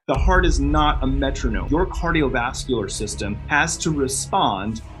The heart is not a metronome. Your cardiovascular system has to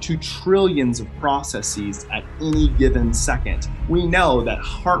respond to trillions of processes at any given second. We know that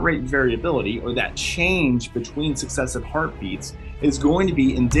heart rate variability, or that change between successive heartbeats, is going to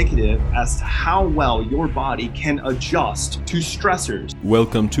be indicative as to how well your body can adjust to stressors.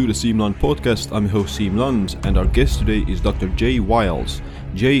 Welcome to the Siim Lund podcast. I'm your host Siim Lund, and our guest today is Dr. Jay Wiles.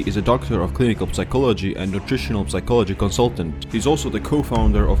 Jay is a doctor of clinical psychology and nutritional psychology consultant. He's also the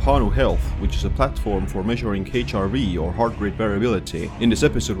co-founder of Hanu Health, which is a platform for measuring HRV, or heart rate variability. In this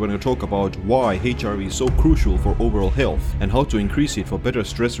episode, we're going to talk about why HRV is so crucial for overall health and how to increase it for better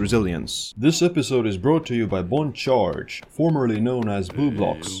stress resilience. This episode is brought to you by BondCharge, formerly known as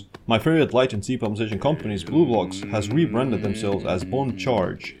BlueBlox. My favorite light and sleep optimization company, BlueBlox, has rebranded themselves as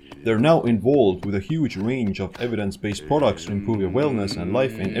BondCharge. They're now involved with a huge range of evidence-based products to improve your wellness and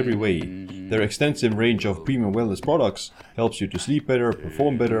life in every way. Their extensive range of premium wellness products helps you to sleep better,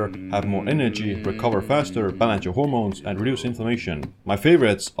 perform better, have more energy, recover faster, balance your hormones, and reduce inflammation. My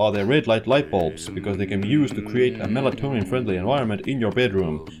favorites are their red light bulbs, because they can be used to create a melatonin-friendly environment in your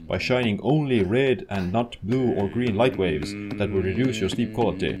bedroom by shining only red and not blue or green light waves that will reduce your sleep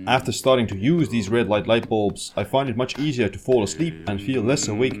quality. After starting to use these red light bulbs, I find it much easier to fall asleep and feel less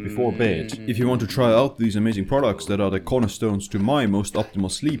awake before bed. If you want to try out these amazing products that are the cornerstones to my most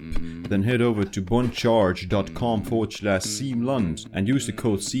optimal sleep, then head over to bondcharge.com/Siim Lund and use the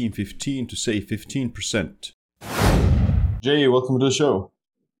code SIIM15 to save 15%. Jay, welcome to the show.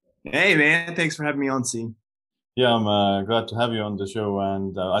 Hey man, thanks for having me on, Siim. Yeah, I'm glad to have you on the show,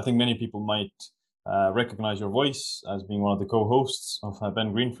 and I think many people might recognize your voice as being one of the co-hosts of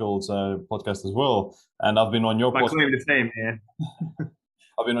Ben Greenfield's podcast as well. And I've been on your podcast. My claim to fame, man.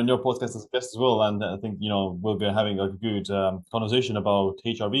 I've been on your podcast as a guest as well, and I think we'll be having a good conversation about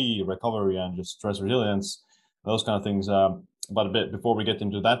HRV, recovery, and just stress resilience, those kind of things. But a bit before we get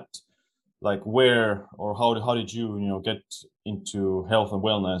into that, like where or how did you get into health and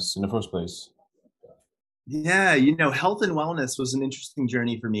wellness in the first place? Yeah, health and wellness was an interesting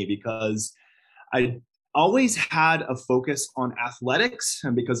journey for me because I always had a focus on athletics,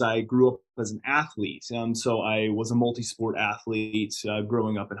 and because I grew up as an athlete. So I was a multi-sport athlete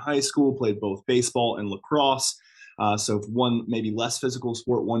growing up in high school, played both baseball and lacrosse. So one maybe less physical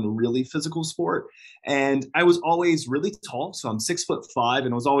sport, one really physical sport. And I was always really tall. So I'm 6'5",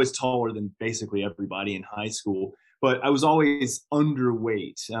 and I was always taller than basically everybody in high school. But I was always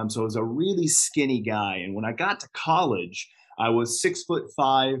underweight. So I was a really skinny guy. And when I got to college, I was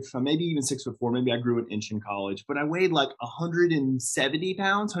 6'5", maybe even 6'4". Maybe I grew an inch in college, but I weighed like 170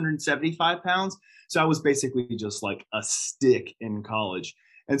 pounds, 175 pounds. So I was basically just like a stick in college.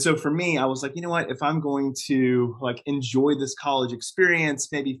 And so for me, I was like, you know what, if I'm going to like enjoy this college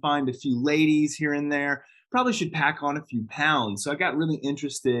experience, maybe find a few ladies here and there, probably should pack on a few pounds. So I got really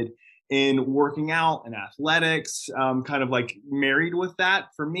interested in working out and athletics, kind of like married with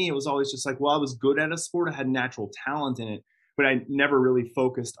that. For me, it was always just like, well, I was good at a sport. I had natural talent in it, but I never really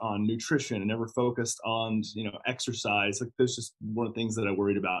focused on nutrition. I never focused on, exercise. Like those just weren't things that I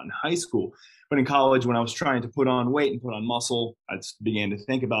worried about in high school. But in college, when I was trying to put on weight and put on muscle, I just began to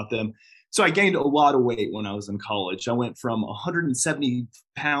think about them. So I gained a lot of weight when I was in college. I went from 170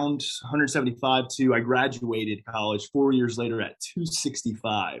 pounds, 175 to I graduated college 4 years later at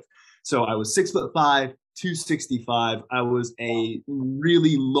 265. So I was 6'5", 265. I was a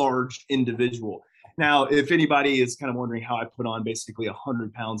really large individual. Now, if anybody is kind of wondering how I put on basically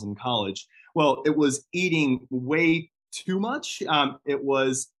 100 pounds in college, well, it was eating way too much. It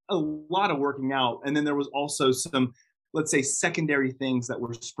was a lot of working out. And then there was also some, let's say, secondary things that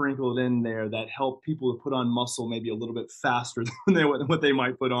were sprinkled in there that help people to put on muscle maybe a little bit faster than what they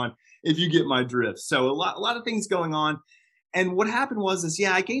might put on, if you get my drift. So a lot of things going on. And what happened was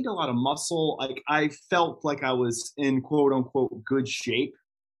I gained a lot of muscle. Like I felt like I was in quote unquote good shape.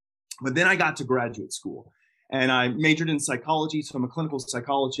 But then I got to graduate school and I majored in psychology. So I'm a clinical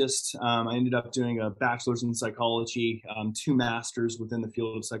psychologist. I ended up doing a bachelor's in psychology, 2 masters within the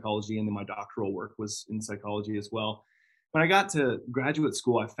field of psychology. And then my doctoral work was in psychology as well. When I got to graduate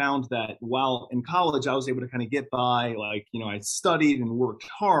school, I found that while in college, I was able to kind of get by, I studied and worked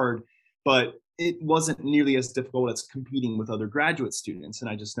hard, but it wasn't nearly as difficult as competing with other graduate students. And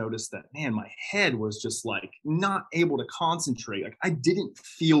I just noticed that, man, my head was just like not able to concentrate. Like I didn't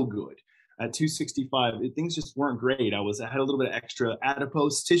feel good at 265. Things just weren't great. I had a little bit of extra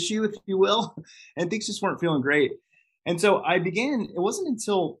adipose tissue, if you will, and things just weren't feeling great. And so it wasn't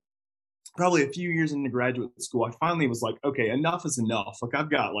until probably a few years into graduate school, I finally was like, okay, enough is enough. Like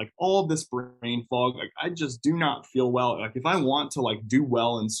I've got like all of this brain fog. Like I just do not feel well. Like if I want to like do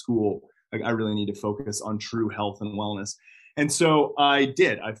well in school, like I really need to focus on true health and wellness. And so I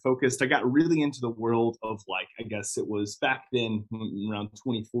did. I got really into the world of, like, I guess it was back then around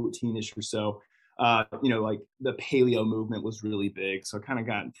 2014-ish or so. Like the paleo movement was really big. So I kind of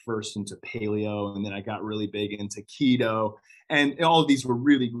got first into paleo, and then I got really big into keto. And all of these were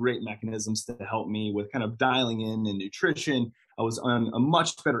really great mechanisms to help me with kind of dialing in and nutrition. I was on a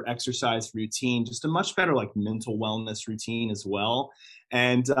much better exercise routine, just a much better like mental wellness routine as well.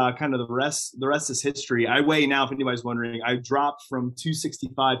 And kind of the rest is history. I weigh now, if anybody's wondering, I dropped from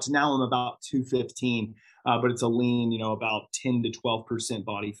 265 to now I'm about 215. But it's a lean, about 10 to 12%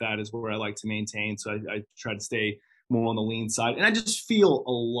 body fat is where I like to maintain. So I try to stay more on the lean side, and I just feel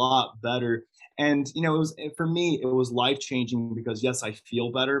a lot better. And it was, for me, it was life changing because yes, I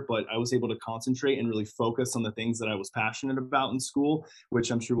feel better, but I was able to concentrate and really focus on the things that I was passionate about in school, which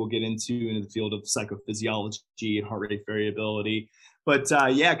I'm sure we'll get into in the field of psychophysiology and heart rate variability. But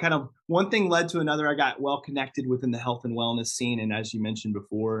yeah, kind of one thing led to another. I got well connected within the health and wellness scene, and as you mentioned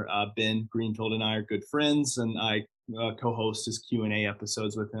before, Ben Greenfield and I are good friends, and I co-host his Q&A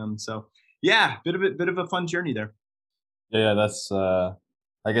episodes with him. So yeah, bit of a fun journey there. Yeah, that's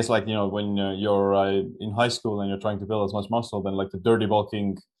I guess like when you're in high school and you're trying to build as much muscle, then like the dirty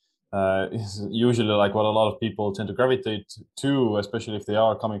bulking is usually like what a lot of people tend to gravitate to, especially if they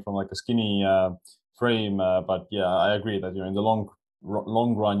are coming from like a skinny frame. But yeah, I agree that in the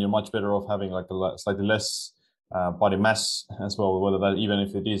long run, you're much better off having like a slightly less body mass as well, whether that even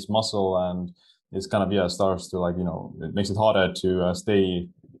if it is muscle, and it's kind of starts to like it makes it harder to stay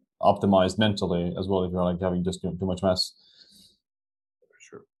optimized mentally as well if you're like having just too much mass. For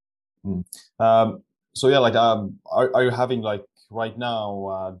sure. So yeah, like are you having like right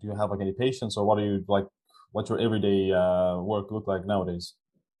now? Do you have like any patients, or what are you like? What's your everyday work look like nowadays?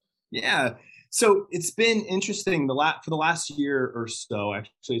 Yeah. So it's been interesting for the last year or so.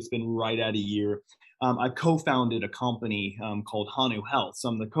 Actually, it's been right at a year. I co-founded a company called Hanu Health. So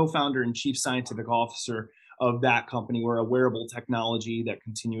I'm the co-founder and chief scientific officer of that company. We're a wearable technology that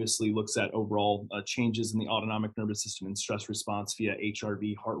continuously looks at overall changes in the autonomic nervous system and stress response via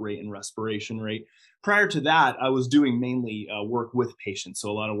HRV, heart rate, and respiration rate. Prior to that, I was doing mainly work with patients. So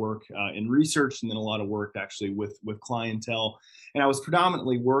a lot of work in research, and then a lot of work actually with clientele. And I was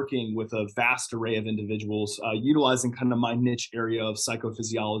predominantly working with a vast array of individuals, utilizing kind of my niche area of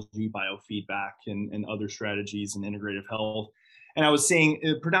psychophysiology, biofeedback, and other strategies in integrative health. And I was seeing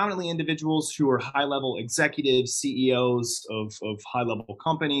predominantly individuals who are high level executives, CEOs of high level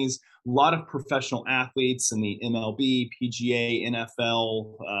companies, a lot of professional athletes in the MLB, PGA,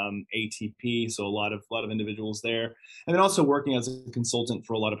 NFL, ATP. So a lot of individuals there. And then also working as a consultant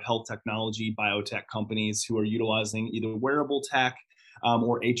for a lot of health technology, biotech companies who are utilizing either wearable tech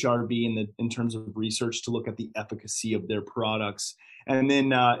or HRV in terms of research to look at the efficacy of their products. And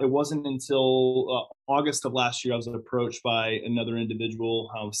then it wasn't until August of last year I was approached by another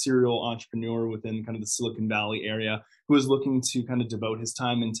individual, serial entrepreneur within kind of the Silicon Valley area, who was looking to kind of devote his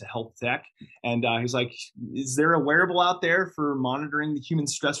time into health tech. And he's like, is there a wearable out there for monitoring the human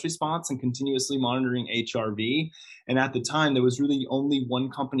stress response and continuously monitoring HRV? And at the time, there was really only one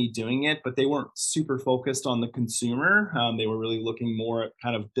company doing it, but they weren't super focused on the consumer. They were really looking more at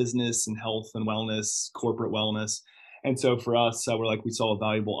kind of business and health and wellness, corporate wellness. And so for us, we saw a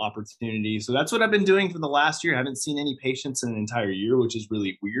valuable opportunity. So that's what I've been doing for the last year. I haven't seen any patients in an entire year, which is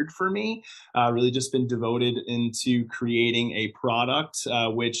really weird for me. Really just been devoted into creating a product,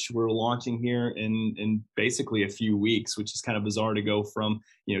 which we're launching here in basically a few weeks, which is kind of bizarre to go from,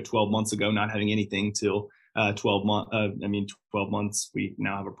 12 months ago, not having anything till 12 months, we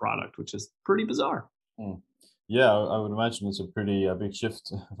now have a product, which is pretty bizarre. Yeah, I would imagine it's a pretty big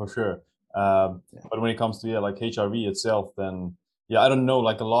shift for sure. But when it comes to like HRV itself, then I don't know,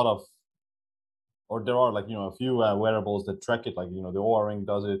 like a lot of, or there are like a few wearables that track it, like the Oura Ring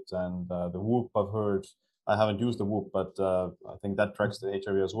does it, and the Whoop I've heard. I haven't used the Whoop, but I think that tracks the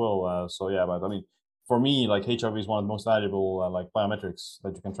HRV as well. So yeah, but I mean, for me, like HRV is one of the most valuable like biometrics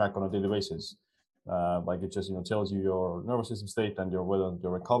that you can track on a daily basis. Like it just tells you your nervous system state and whether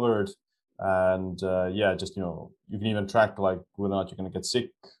you're recovered. And just you can even track like whether or not you're going to get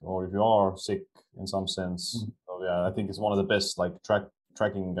sick, or if you are sick in some sense. So yeah, I think it's one of the best like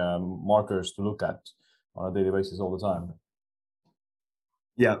tracking markers to look at on a daily basis all the time.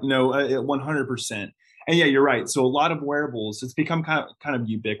 Yeah, no, 100%. And yeah, you're right. So a lot of wearables, it's become kind of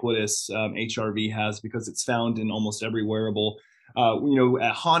ubiquitous. HRV has, because it's found in almost every wearable.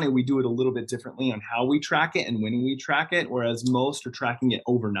 At Hanu, we do it a little bit differently on how we track it and when we track it, whereas most are tracking it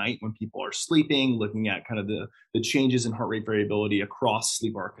overnight when people are sleeping, looking at kind of the changes in heart rate variability across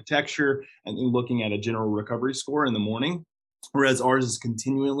sleep architecture, and then looking at a general recovery score in the morning. Whereas ours is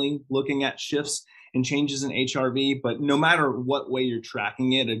continually looking at shifts and changes in HRV. But no matter what way you're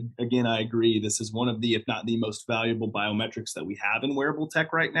tracking it, again, I agree, this is one of the, if not the most valuable biometrics that we have in wearable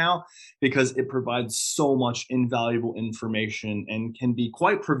tech right now, because it provides so much invaluable information and can be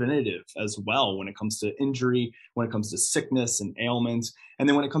quite preventative as well when it comes to injury, when it comes to sickness and ailments, and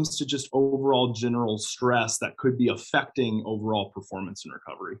then when it comes to just overall general stress that could be affecting overall performance and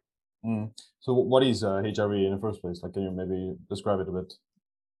recovery. So what is HRV in the first place? Like, can you maybe describe it a bit?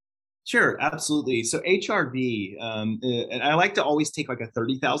 Sure, absolutely. So HRV, and I like to always take like a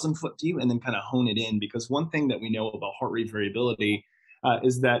 30,000 foot view and then kind of hone it in, because one thing that we know about heart rate variability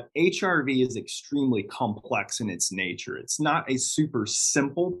is that HRV is extremely complex in its nature. It's not a super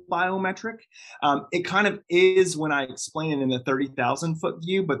simple biometric. It kind of is when I explain it in the 30,000 foot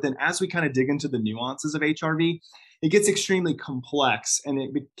view, but then as we kind of dig into the nuances of HRV, it gets extremely complex and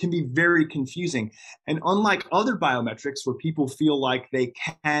it can be very confusing. And unlike other biometrics where people feel like they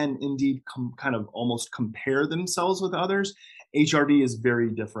can indeed kind of almost compare themselves with others, HRV is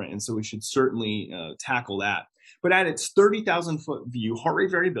very different. And so we should certainly tackle that. But at its 30,000 foot view, heart rate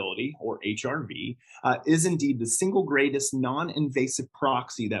variability, or HRV, is indeed the single greatest non invasive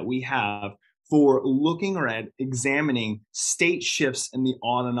proxy that we have for looking or at examining state shifts in the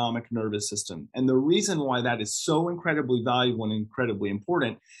autonomic nervous system. And the reason why that is so incredibly valuable and incredibly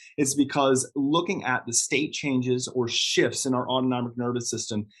important is because looking at the state changes or shifts in our autonomic nervous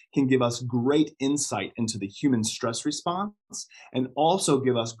system can give us great insight into the human stress response, and also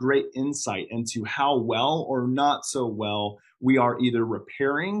give us great insight into how well or not so well we are either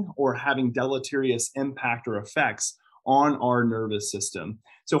repairing or having deleterious impact or effects on our nervous system.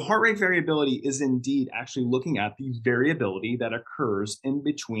 So heart rate variability is indeed actually looking at the variability that occurs in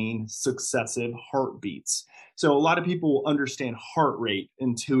between successive heartbeats. So a lot of people understand heart rate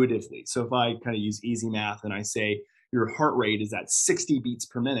intuitively. So if I kind of use easy math and I say your heart rate is at 60 beats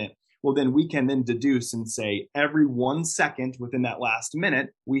per minute, well, then we can then deduce and say every 1 second within that last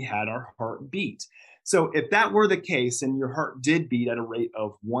minute, we had our heart beat. So if that were the case and your heart did beat at a rate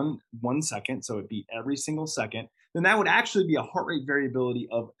of one second, so it beat every single second, then that would actually be a heart rate variability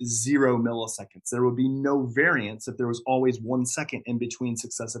of 0 milliseconds. There would be no variance if there was always 1 second in between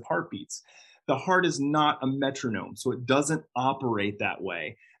successive heartbeats. The heart is not a metronome, so it doesn't operate that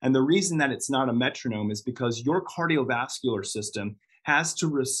way. And the reason that it's not a metronome is because your cardiovascular system has to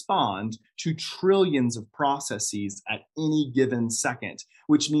respond to trillions of processes at any given second,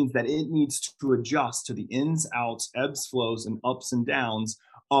 which means that it needs to adjust to the ins, outs, ebbs, flows, and ups and downs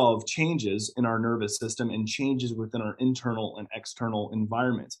of changes in our nervous system and changes within our internal and external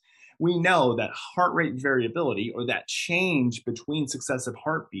environment. We know that heart rate variability, or that change between successive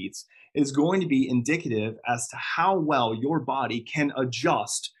heartbeats, is going to be indicative as to how well your body can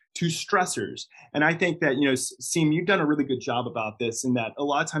adjust to stressors. And I think that, Seem, you've done a really good job about this, in that a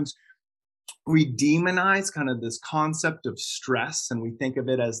lot of times we demonize kind of this concept of stress and we think of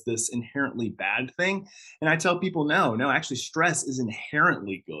it as this inherently bad thing. And I tell people, no, actually, stress is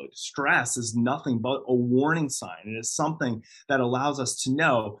inherently good. Stress is nothing but a warning sign. It is something that allows us to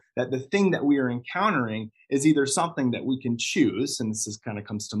know that the thing that we are encountering is either something that we can choose, and this is kind of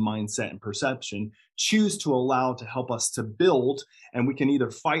comes to mindset and perception, choose to allow to help us to build, and we can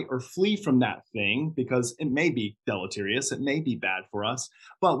either fight or flee from that thing because it may be deleterious, it may be bad for us,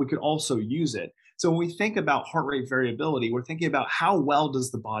 but we could also use it. So when we think about heart rate variability, we're thinking about how well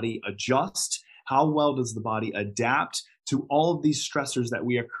does the body adjust, how well does the body adapt to all of these stressors that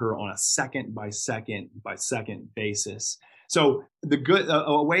we occur on a second by second by second basis. So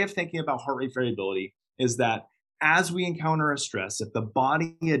a way of thinking about heart rate variability is that as we encounter a stress, if the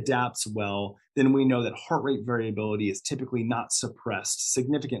body adapts well, then we know that heart rate variability is typically not suppressed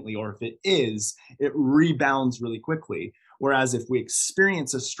significantly, or if it is, it rebounds really quickly. Whereas if we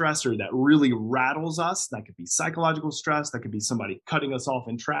experience a stressor that really rattles us, that could be psychological stress, that could be somebody cutting us off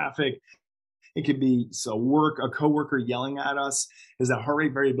in traffic, it could be a coworker yelling at us, is that heart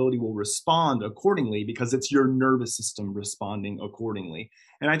rate variability will respond accordingly because it's your nervous system responding accordingly.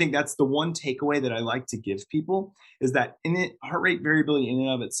 And I think that's the one takeaway that I like to give people, is that heart rate variability in and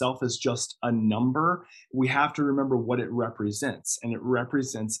of itself is just a number. We have to remember what it represents, and it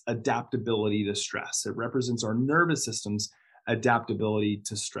represents adaptability to stress. It represents our nervous system's adaptability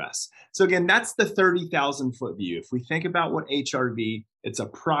to stress. So again, that's the 30,000 foot view. If we think about what HRV, it's a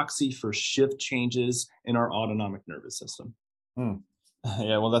proxy for shift changes in our autonomic nervous system.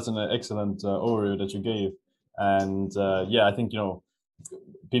 Yeah, well, that's an excellent overview that you gave. And I think,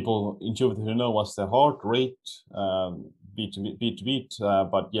 people intuitively know what's the heart rate, beat to beat.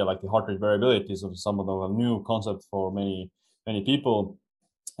 But yeah, like the heart rate variability is somewhat of a new concept for many people.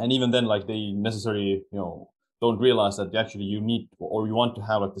 And even then, like they necessarily, don't realize that actually you need or you want to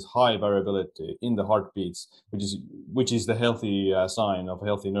have like this high variability in the heartbeats, which is the healthy sign of a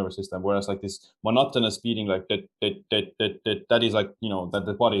healthy nervous system. Whereas like this monotonous beating, like that is like, that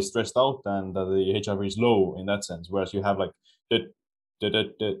the body is stressed out and that the HRV is low in that sense. Whereas you have like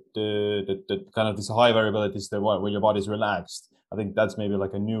kind of this high variability is the one when your body is relaxed. I think that's maybe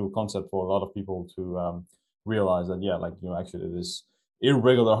like a new concept for a lot of people to realize that, yeah, like, actually this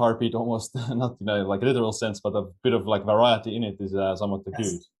irregular heartbeat almost, not like literal sense, but a bit of like variety in it is somewhat the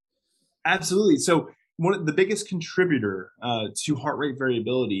Yes. key. Absolutely. So one of the biggest contributor to heart rate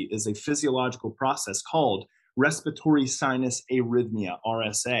variability is a physiological process called respiratory sinus arrhythmia,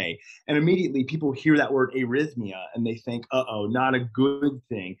 RSA. And immediately people hear that word arrhythmia and they think, uh-oh, not a good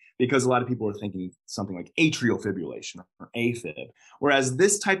thing, because a lot of people are thinking something like atrial fibrillation or AFib. Whereas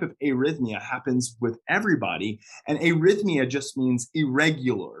this type of arrhythmia happens with everybody. And arrhythmia just means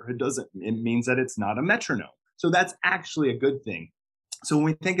irregular. It means that it's not a metronome. So that's actually a good thing. So when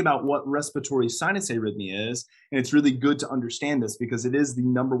we think about what respiratory sinus arrhythmia is, and it's really good to understand this because it is the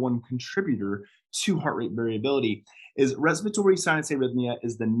number one contributor to heart rate variability, is respiratory sinus arrhythmia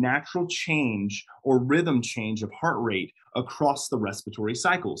is the natural change or rhythm change of heart rate across the respiratory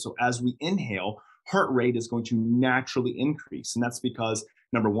cycle. So as we inhale, heart rate is going to naturally increase. And that's because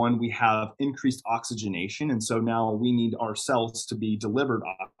number one, we have increased oxygenation. And so now we need our cells to be delivered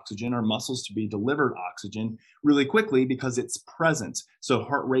oxygen, our muscles to be delivered oxygen really quickly because it's present. So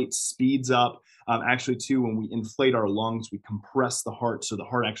heart rate speeds up. Actually, too, when we inflate our lungs, we compress the heart. So the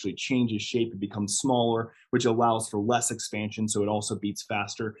heart actually changes shape. It becomes smaller, which allows for less expansion. So it also beats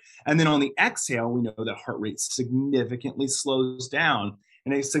faster. And then on the exhale, we know that heart rate significantly slows down.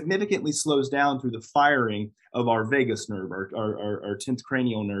 And it significantly slows down through the firing of our vagus nerve, our 10th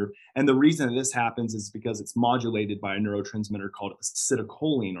cranial nerve. And the reason that this happens is because it's modulated by a neurotransmitter called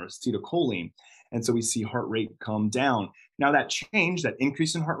acetylcholine. And so we see heart rate come down. Now that change, that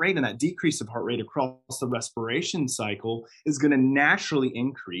increase in heart rate and that decrease of heart rate across the respiration cycle is going to naturally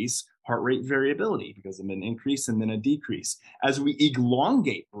increase heart rate variability because of an increase and then a decrease. As we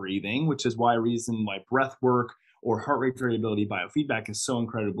elongate breathing, which is reason why breath work or heart rate variability biofeedback is so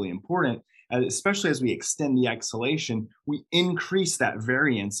incredibly important, especially as we extend the exhalation, we increase that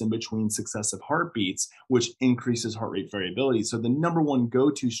variance in between successive heartbeats, which increases heart rate variability. So the number one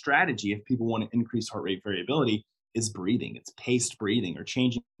go-to strategy if people want to increase heart rate variability is breathing. It's paced breathing or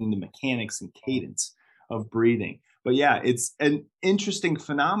changing the mechanics and cadence of breathing. But yeah, it's an interesting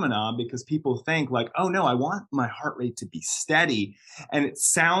phenomenon because people think like, oh no, I want my heart rate to be steady. And it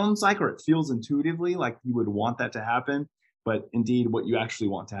sounds like, or it feels intuitively like you would want that to happen. But indeed, what you actually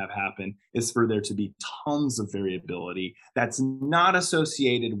want to have happen is for there to be tons of variability that's not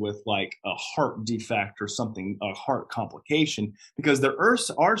associated with like a heart defect or something, a heart complication, because there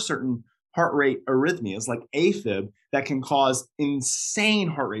are certain heart rate arrhythmias like AFib that can cause insane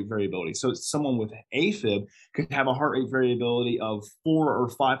heart rate variability. So someone with AFib could have a heart rate variability of 400 or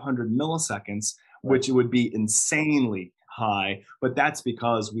 500 milliseconds, which would be insanely high, but that's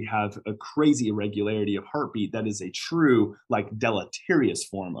because we have a crazy irregularity of heartbeat that is a true like deleterious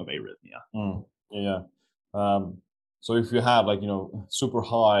form of arrhythmia. Yeah. So if you have like, super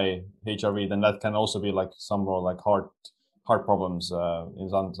high HRV, then that can also be like some more like heart problems in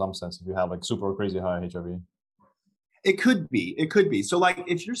some sense if you have like super crazy high HRV. It could be. So like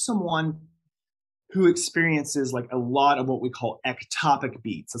if you're someone who experiences like a lot of what we call ectopic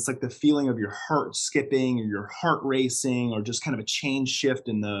beats. It's like the feeling of your heart skipping or your heart racing or just kind of a change shift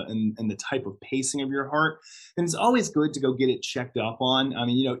in the type of pacing of your heart. And it's always good to go get it checked up on. I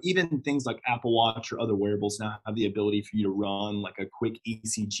mean, even things like Apple Watch or other wearables now have the ability for you to run like a quick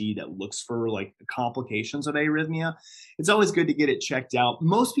ECG that looks for like the complications of arrhythmia. It's always good to get it checked out.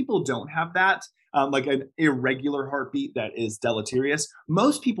 Most people don't have that. Like an irregular heartbeat that is deleterious.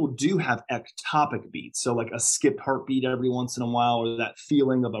 Most people do have ectopic beats. So like a skipped heartbeat every once in a while, or that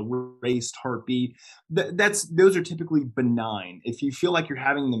feeling of a raced heartbeat. Those are typically benign. If you feel like you're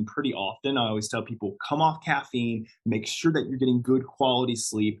having them pretty often, I always tell people come off caffeine, make sure that you're getting good quality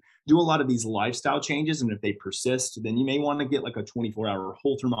sleep, do a lot of these lifestyle changes. And if they persist, then you may want to get like a 24-hour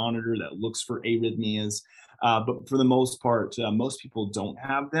Holter monitor that looks for arrhythmias. But for the most part, most people don't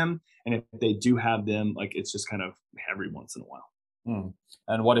have them. And if they do have them, like it's just kind of every once in a while.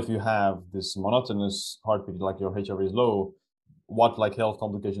 And what if you have this monotonous heartbeat, like your HRV is low? What like health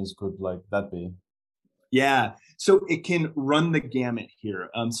complications could like that be? Yeah, so it can run the gamut here.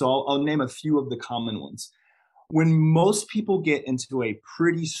 So I'll name a few of the common ones. When most people get into a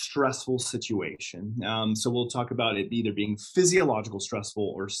pretty stressful situation, so we'll talk about it either being physiological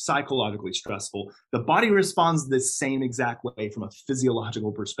stressful or psychologically stressful, the body responds the same exact way from a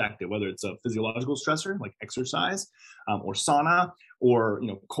physiological perspective, whether it's a physiological stressor like exercise, or sauna, or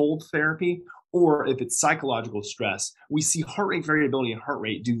cold therapy, or if it's psychological stress, we see heart rate variability and heart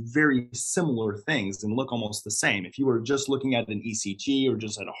rate do very similar things and look almost the same. If you were just looking at an ECG or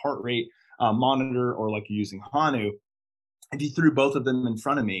just at a heart rate monitor, or like you're using Hanu, if you threw both of them in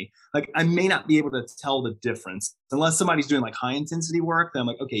front of me, like I may not be able to tell the difference unless somebody's doing like high intensity work. Then I'm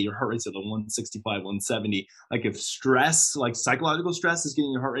like, okay, your heart rate's at the 165, 170. Like if stress, like psychological stress is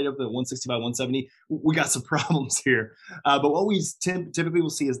getting your heart rate up to 165, 170, we got some problems here. But what we typically will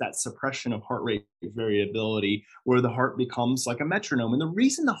see is that suppression of heart rate variability where the heart becomes like a metronome. And the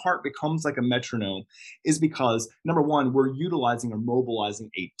reason the heart becomes like a metronome is because number one, we're utilizing or mobilizing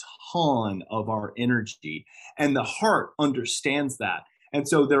a ton of our energy, and the heart understands that. And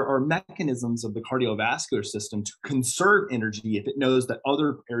so there are mechanisms of the cardiovascular system to conserve energy if it knows that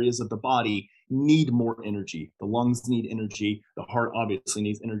other areas of the body need more energy. The lungs need energy. The heart obviously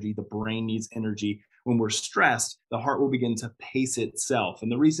needs energy. The brain needs energy. When we're stressed, the heart will begin to pace itself.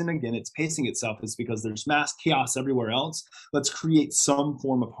 And the reason, again, it's pacing itself is because there's mass chaos everywhere else. Let's create some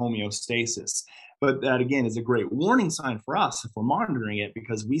form of homeostasis. But that, again, is a great warning sign for us if we're monitoring it,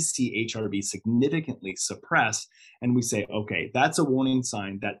 because we see HRV significantly suppressed. And we say, okay, that's a warning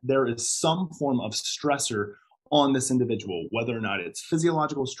sign that there is some form of stressor on this individual, whether or not it's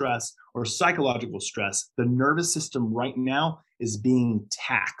physiological stress or psychological stress. The nervous system right now is being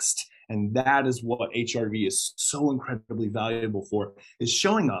taxed. And that is what HRV is so incredibly valuable for, is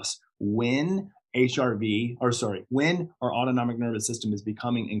showing us when when our autonomic nervous system is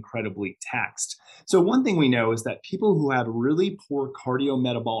becoming incredibly taxed. So one thing we know is that people who have really poor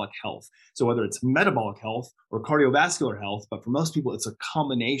cardiometabolic health, so whether it's metabolic health or cardiovascular health, but for most people, it's a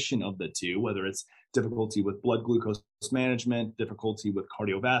combination of the two, whether it's difficulty with blood glucose management, difficulty with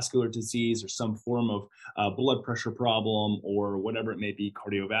cardiovascular disease, or some form of blood pressure problem, or whatever it may be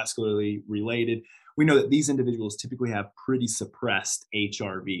cardiovascularly related. We know that these individuals typically have pretty suppressed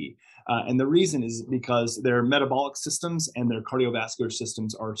HRV. And the reason is because their metabolic systems and their cardiovascular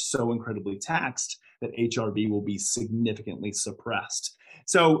systems are so incredibly taxed that HRV will be significantly suppressed.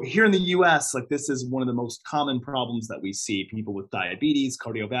 So here in the US, like this is one of the most common problems that we see. People with diabetes,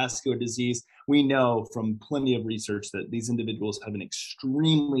 cardiovascular disease. We know from plenty of research that these individuals have an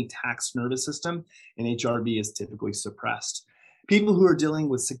extremely taxed nervous system, and HRV is typically suppressed. People who are dealing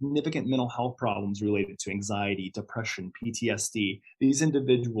with significant mental health problems related to anxiety, depression, PTSD, these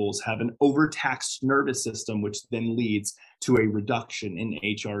individuals have an overtaxed nervous system, which then leads to a reduction in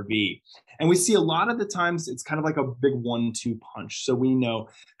HRV. And we see a lot of the times it's kind of like a big 1-2 punch. So we know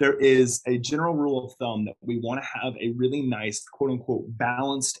there is a general rule of thumb that we want to have a really nice, quote unquote,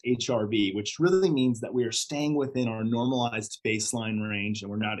 balanced HRV, which really means that we are staying within our normalized baseline range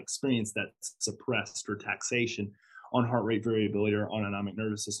and we're not experiencing that suppressed or taxation on heart rate variability or autonomic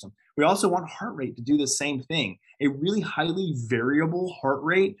nervous system. We also want heart rate to do the same thing. A really highly variable heart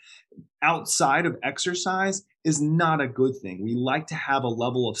rate outside of exercise is not a good thing. We like to have a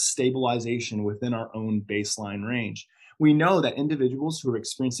level of stabilization within our own baseline range. We know that individuals who are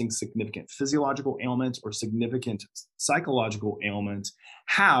experiencing significant physiological ailments or significant psychological ailments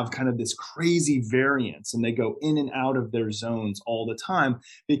have kind of this crazy variance, and they go in and out of their zones all the time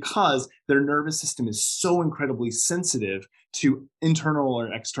because their nervous system is so incredibly sensitive to internal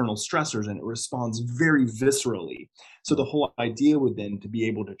or external stressors, and it responds very viscerally. So the whole idea would then to be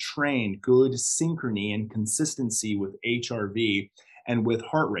able to train good synchrony and consistency with HRV and with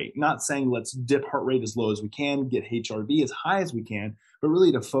heart rate. Not saying let's dip heart rate as low as we can, get HRV as high as we can, but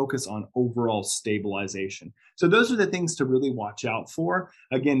really to focus on overall stabilization. So those are the things to really watch out for.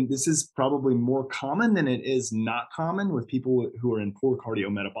 Again, this is probably more common than it is not common with people who are in poor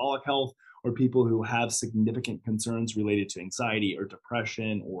cardiometabolic health, or people who have significant concerns related to anxiety or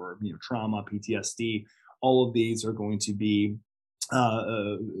depression or trauma, PTSD. All of these are going to be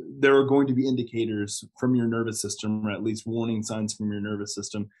there are going to be indicators from your nervous system, or at least warning signs from your nervous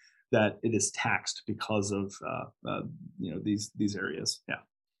system, that it is taxed because of these areas. Yeah.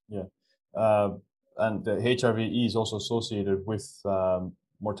 Yeah, and the HRV is also associated with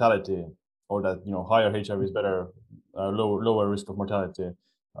mortality, or that higher HRV is better, lower risk of mortality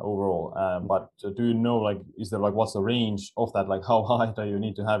overall. But do you know, like, is there like what's the range of that? Like, how high do you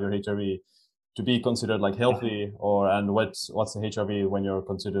need to have your HRV to be considered like healthy, and what's the HRV when you're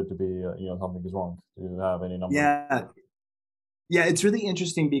considered to be something is wrong? Do you have any numbers? Yeah, it's really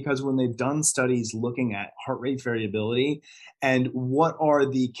interesting because when they've done studies looking at heart rate variability and what are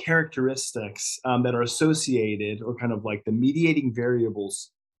the characteristics that are associated or kind of like the mediating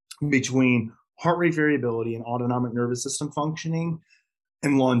variables between heart rate variability and autonomic nervous system functioning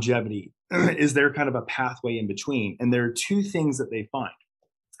and longevity, is there kind of a pathway in between? And there are two things that they find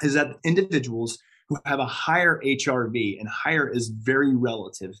is that individuals who have a higher HRV, and higher is very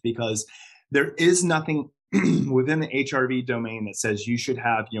relative because there is nothing within the HRV domain that says you should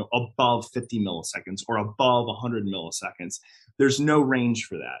have, above 50 milliseconds or above 100 milliseconds. There's no range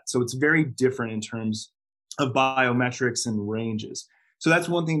for that. So it's very different in terms of biometrics and ranges. So that's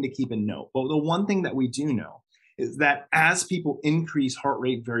one thing to keep in note. But the one thing that we do know is that as people increase heart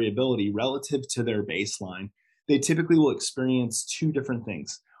rate variability relative to their baseline, they typically will experience two different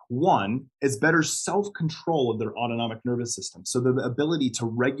things. One is better self-control of their autonomic nervous system. So the ability to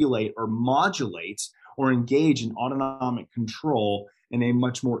regulate or modulate or engage in autonomic control in a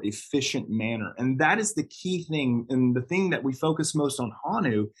much more efficient manner. And that is the key thing. And the thing that we focus most on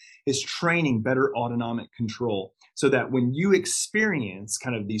Hanu is training better autonomic control so that when you experience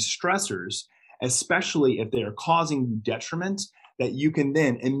kind of these stressors, especially if they are causing you detriment, that you can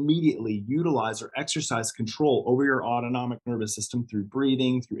then immediately utilize or exercise control over your autonomic nervous system through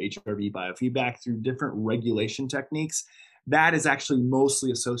breathing, through HRV biofeedback, through different regulation techniques. That is actually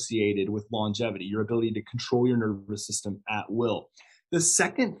mostly associated with longevity, your ability to control your nervous system at will. The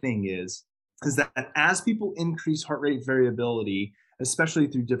second thing is that as people increase heart rate variability, especially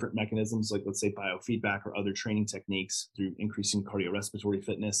through different mechanisms like, let's say, biofeedback or other training techniques through increasing cardiorespiratory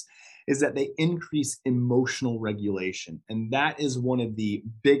fitness, is that they increase emotional regulation. And that is one of the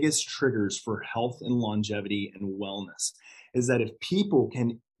biggest triggers for health and longevity and wellness, is that if people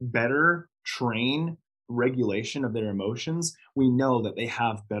can better train regulation of their emotions, we know that they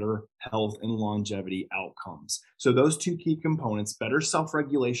have better health and longevity outcomes. So those two key components, better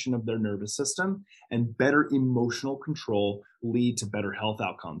self-regulation of their nervous system and better emotional control, lead to better health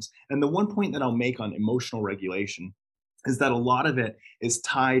outcomes. And the one point that I'll make on emotional regulation is that a lot of it is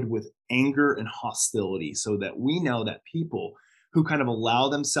tied with anger and hostility, so that we know that people who kind of allow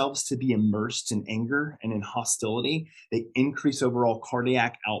themselves to be immersed in anger and in hostility, they increase overall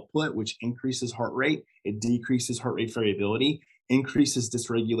cardiac output, which increases heart rate. It decreases heart rate variability, increases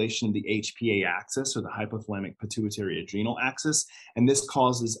dysregulation of the HPA axis, or the hypothalamic pituitary adrenal axis. And this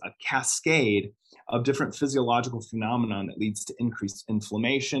causes a cascade of different physiological phenomenon that leads to increased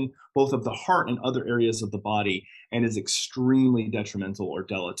inflammation, both of the heart and other areas of the body, and is extremely detrimental or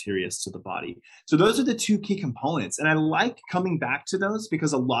deleterious to the body. So those are the two key components. And I like coming back to those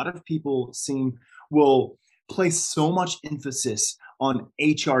because a lot of people will place so much emphasis on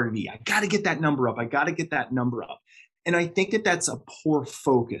HRV. I got to get that number up. I got to get that number up. And I think that that's a poor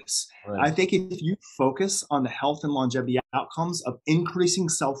focus. Right. I think if you focus on the health and longevity outcomes of increasing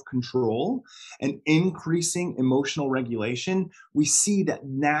self-control and increasing emotional regulation, we see that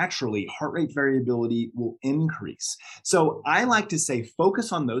naturally heart rate variability will increase. So I like to say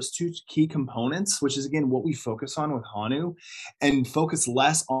focus on those two key components, which is again what we focus on with Hanu, and focus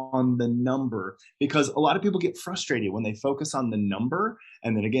less on the number, because a lot of people get frustrated when they focus on the number.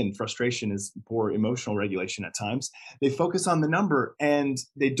 And then again, frustration is poor emotional regulation at times. They focus on the number and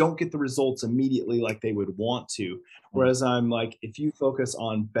they don't get the results immediately like they would want to. Whereas I'm like, if you focus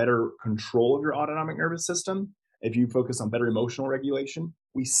on better control of your autonomic nervous system, if you focus on better emotional regulation,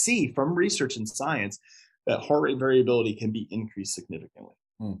 we see from research and science that heart rate variability can be increased significantly.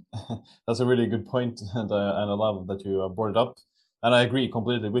 That's a really good point, and I love that you brought it up. And I agree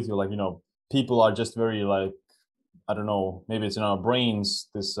completely with you. Like, people are just very like, I don't know, maybe it's in our brains,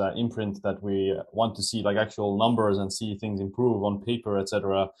 this imprint that we want to see like actual numbers and see things improve on paper,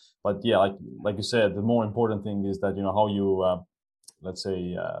 etc. But yeah, like you said, the more important thing is that, how you, let's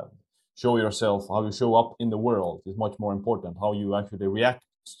say, show yourself, how you show up in the world is much more important. How you actually react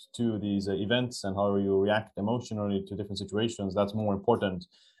to these events and how you react emotionally to different situations, that's more important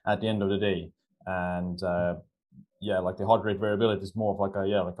at the end of the day. And yeah, like the heart rate variability is more of like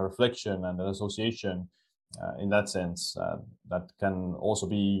a reflection and an association. In that sense, that can also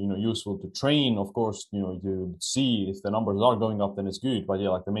be useful to train, of course, to see if the numbers are going up, then it's good. But yeah,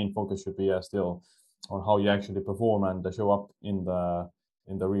 like the main focus should be still on how you actually perform and show up in the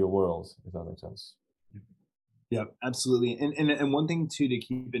real world, if that makes sense. Yeah, absolutely. And one thing too to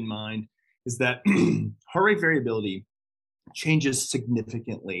keep in mind is that heart rate variability changes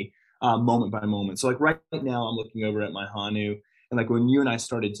significantly moment by moment. So like right now I'm looking over at my Hanu, and like when you and I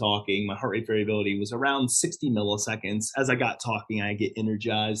started talking, my heart rate variability was around 60 milliseconds. As I got talking, I get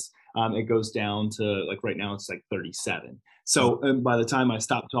energized. It goes down to like right now it's like 37. So by the time I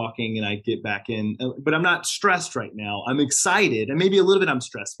stop talking and I get back in, but I'm not stressed right now. I'm excited, and maybe a little bit I'm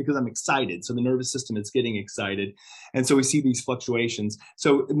stressed because I'm excited. So the nervous system is getting excited, and so we see these fluctuations.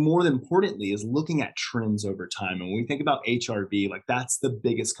 So more than importantly is looking at trends over time. And when we think about HRV, like that's the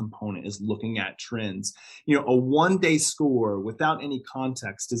biggest component, is looking at trends. You know, a 1-day score without any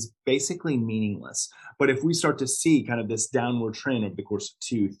context is basically meaningless. But if we start to see kind of this downward trend over the course of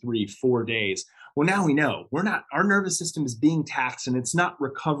 2, 3, 4 days, well, now we know our nervous system is being taxed and it's not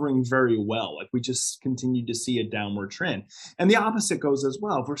recovering very well. Like we just continue to see a downward trend. And the opposite goes as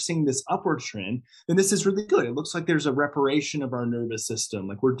well. If we're seeing this upward trend, then this is really good. It looks like there's a reparation of our nervous system.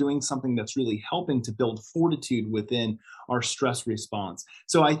 Like we're doing something that's really helping to build fortitude within our stress response.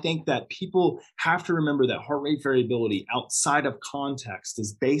 So I think that people have to remember that heart rate variability outside of context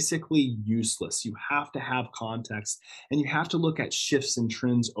is basically useless. You have to have context, and you have to look at shifts and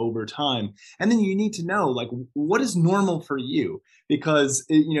trends over time. And then you need to know, like, what is normal for you? Because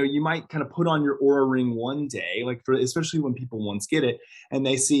you might kind of put on your Oura ring one day, like especially when people once get it and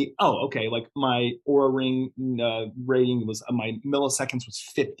they see, oh, okay, like my Oura ring rating was my milliseconds was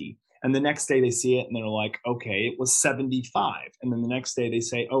 50. And the next day they see it and they're like, okay, it was 75. And then the next day they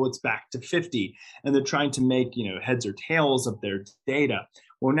say, oh, it's back to 50. And they're trying to make, heads or tails of their data.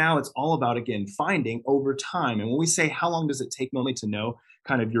 Well, now it's all about, again, finding over time. And when we say how long does it take normally to know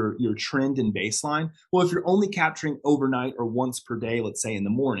kind of your trend and baseline? Well, if you're only capturing overnight or once per day, let's say in the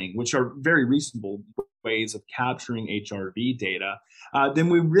morning, which are very reasonable ways of capturing HRV data, then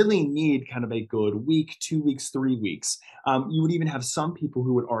we really need kind of a good week, 2 weeks, 3 weeks. You would even have some people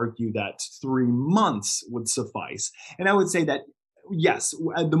who would argue that 3 months would suffice. And I would say that, yes,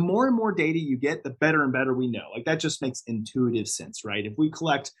 the more and more data you get, the better and better we know. Like that just makes intuitive sense, right? If we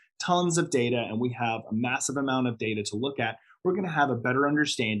collect tons of data and we have a massive amount of data to look at, we're going to have a better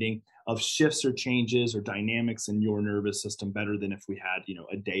understanding of shifts or changes or dynamics in your nervous system better than if we had,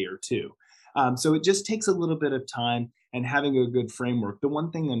 a day or two. So it just takes a little bit of time and having a good framework. The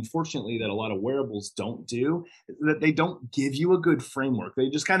one thing, unfortunately, that a lot of wearables don't do is that they don't give you a good framework. They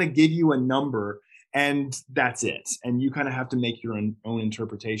just kind of give you a number and that's it. And you kind of have to make your own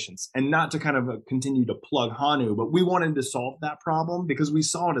interpretations, and not to kind of continue to plug Hanu, but we wanted to solve that problem because we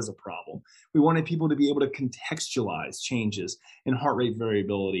saw it as a problem. We wanted people to be able to contextualize changes in heart rate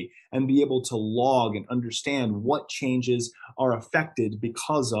variability and be able to log and understand what changes are affected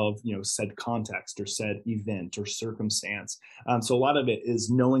because of, said context or said event or circumstance. So a lot of it is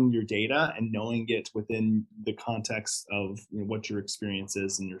knowing your data and knowing it within the context of what your experience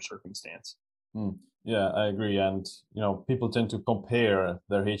is and your circumstance. Yeah, I agree. And, people tend to compare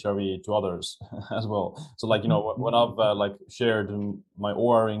their HRV to others as well. So like, when I've shared my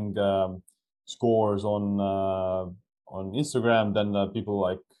Oura ring scores on Instagram, then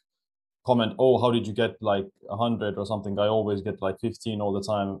people comment, oh, how did you get 100 or something? I always get 15 all the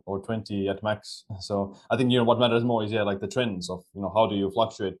time, or 20 at max. So I think, what matters more is, the trends of, how do you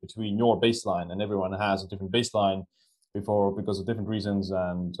fluctuate between your baseline, and everyone has a different baseline because of different reasons.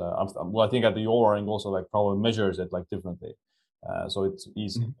 And I think at the Oura ring also probably measures it differently. So it's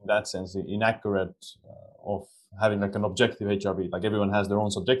easy in that sense, inaccurate of having an objective HRV. Everyone has their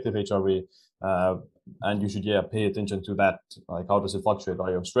own subjective HRV, and you should pay attention to that. How does it fluctuate?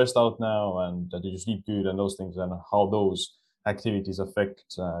 Are you stressed out now, and did you sleep good, and those things, and how those activities affect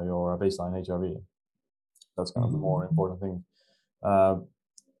your baseline HRV. That's kind of the more important thing.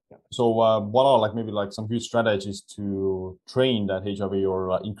 So what are maybe some good strategies to train that HRV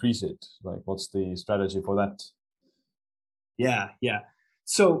or increase it? What's the strategy for that? Yeah.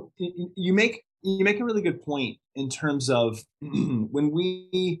 So you make a really good point in terms of when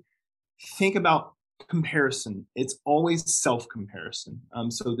we think about comparison, it's always self-comparison.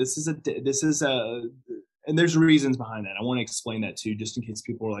 So this is and there's reasons behind that. I want to explain that too, just in case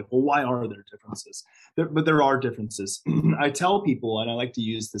people are like, well, why are there differences? But there are differences. I tell people, and I like to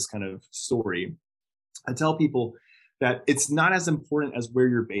use this kind of story, I tell people that it's not as important as where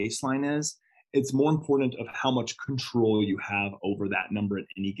your baseline is. It's more important of how much control you have over that number at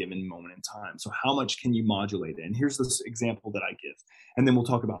any given moment in time. So how much can you modulate it? And here's this example that I give, and then we'll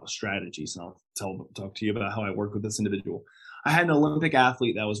talk about strategies, and I'll talk to you about how I work with this individual. I had an Olympic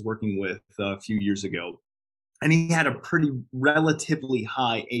athlete that I was working with a few years ago, and he had a pretty relatively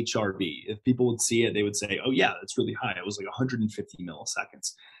high HRV. If people would see it, they would say, oh yeah, that's really high. It was 150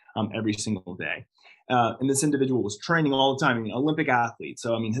 milliseconds every single day. And this individual was training all the time, Olympic athlete.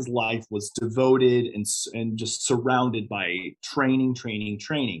 So, his life was devoted and just surrounded by training.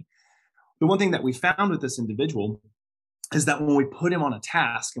 The one thing that we found with this individual is that when we put him on a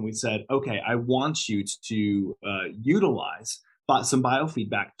task and we said, okay, I want you to utilize some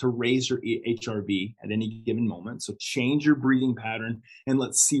biofeedback to raise your HRV at any given moment. So change your breathing pattern and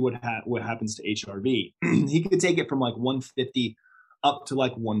let's see what happens to HRV. He could take it from like 150 up to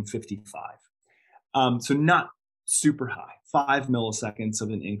like 155. So not super high, 5 milliseconds of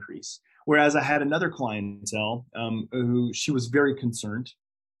an increase. Whereas I had another clientele who she was very concerned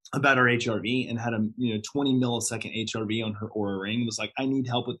about her HRV and had a 20 millisecond HRV on her Oura ring. It was like, I need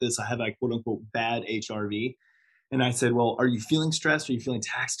help with this. I have a quote unquote bad HRV. And I said, well, are you feeling stressed? Are you feeling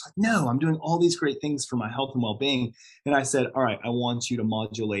taxed? Like, no, I'm doing all these great things for my health and well-being. And I said, all right, I want you to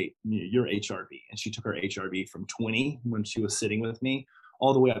modulate your HRV. And she took her HRV from 20 when she was sitting with me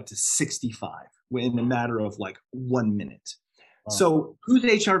all the way up to 65 in a matter of like 1 minute. Wow. So whose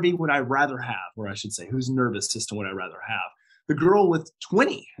HRV would I rather have? Or I should say, whose nervous system would I rather have? The girl with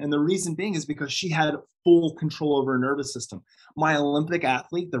 20. And the reason being is because she had full control over her nervous system. My Olympic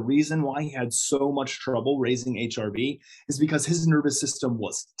athlete, the reason why he had so much trouble raising HRV is because his nervous system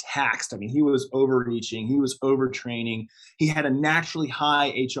was taxed. I mean, he was overreaching, he was overtraining. He had a naturally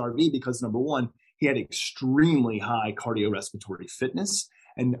high HRV because number one, he had extremely high cardiorespiratory fitness,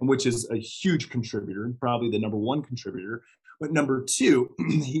 and which is a huge contributor, probably the number one contributor. But number two,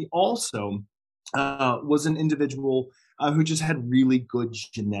 he also was an individual who just had really good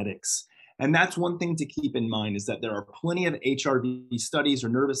genetics. And that's one thing to keep in mind, is that there are plenty of HRV studies or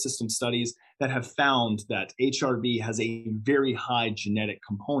nervous system studies that have found that HRV has a very high genetic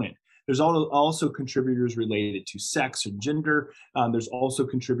component. There's also contributors related to sex or gender. There's also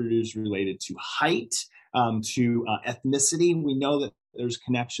contributors related to height, to ethnicity. We know that there's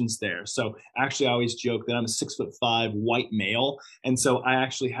connections there. So actually, I always joke that I'm a 6'5" white male. And so I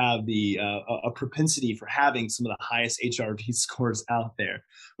actually have a propensity for having some of the highest HRV scores out there.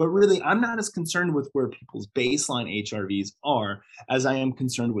 But really, I'm not as concerned with where people's baseline HRVs are as I am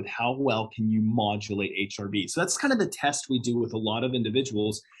concerned with how well can you modulate HRV. So that's kind of the test we do with a lot of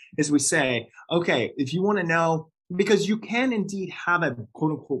individuals, is we say, okay, if you want to know, because you can indeed have a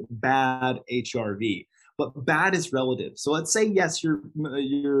quote unquote bad HRV, but bad is relative. So let's say, yes, your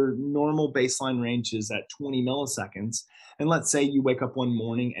normal baseline range is at 20 milliseconds. And let's say you wake up one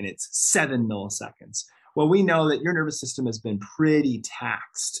morning and it's 7 milliseconds. Well, we know that your nervous system has been pretty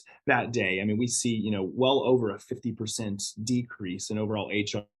taxed that day. I mean, we see, well over a 50% decrease in overall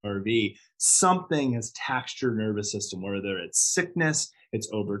HRV. Something has taxed your nervous system, whether it's sickness,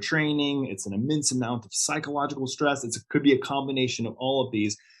 it's overtraining, it's an immense amount of psychological stress. It could be a combination of all of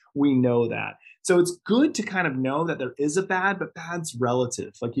these. We know that. So it's good to kind of know that there is a bad, but bad's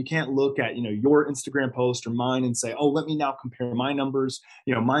relative. Like you can't look at, your Instagram post or mine and say, oh, let me now compare my numbers.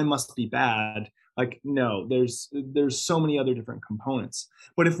 Mine must be bad. Like, no, there's so many other different components.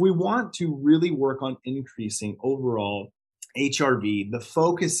 But if we want to really work on increasing overall HRV, the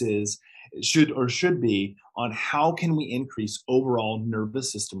focus should be on how can we increase overall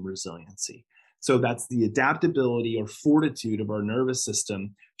nervous system resiliency. So that's the adaptability or fortitude of our nervous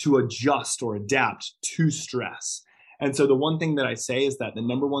system to adjust or adapt to stress. And so the one thing that I say is that the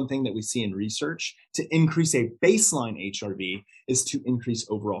number one thing that we see in research to increase a baseline HRV is to increase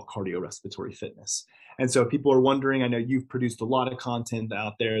overall cardiorespiratory fitness. And so if people are wondering, I know you've produced a lot of content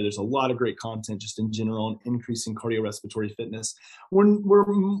out there. There's a lot of great content just in general on increasing cardiorespiratory fitness.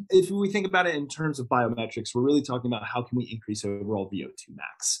 If we think about it in terms of biometrics, we're really talking about how can we increase overall VO2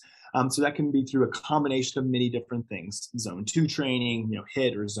 max. So that can be through a combination of many different things: zone 2 training,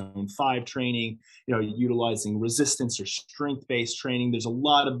 HIIT or zone 5 training, utilizing resistance or strength-based training. There's a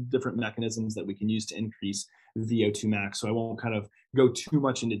lot of different mechanisms that we can use to increase VO2 max. So I won't kind of go too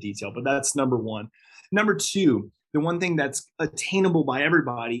much into detail, but that's number one. Number two, the one thing that's attainable by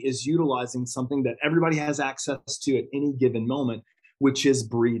everybody is utilizing something that everybody has access to at any given moment, which is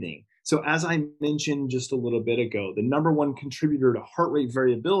breathing. So as I mentioned just a little bit ago, the number one contributor to heart rate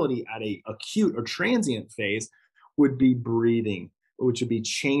variability at an acute or transient phase would be breathing, which would be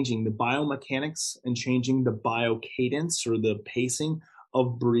changing the biomechanics and changing the biocadence or the pacing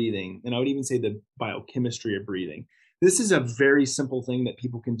of breathing. And I would even say the biochemistry of breathing. This is a very simple thing that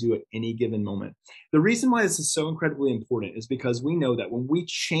people can do at any given moment. The reason why this is so incredibly important is because we know that when we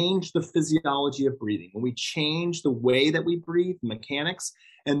change the physiology of breathing, when we change the way that we breathe, mechanics,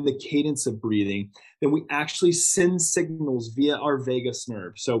 and the cadence of breathing, then we actually send signals via our vagus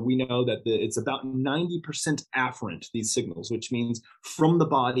nerve. So we know that it's about 90% afferent, these signals, which means from the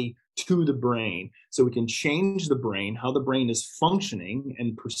body to the brain. So we can change the brain, how the brain is functioning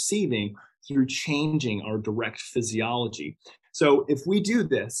and perceiving through changing our direct physiology. So if we do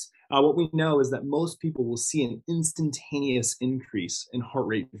this, what we know is that most people will see an instantaneous increase in heart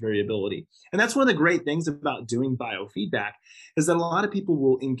rate variability. And that's one of the great things about doing biofeedback, is that a lot of people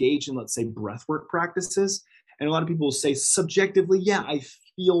will engage in, let's say, breathwork practices. And a lot of people will say subjectively, yeah, I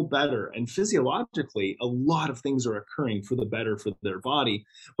feel better. And physiologically, a lot of things are occurring for the better for their body.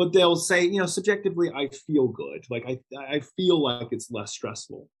 But they'll say, subjectively, I feel good. Like I feel like it's less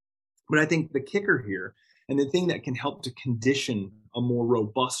stressful. But I think the kicker here, and the thing that can help to condition a more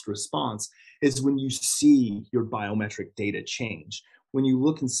robust response, is when you see your biometric data change. When you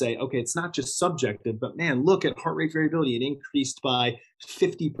look and say, okay, it's not just subjective, but man, look at heart rate variability. It increased by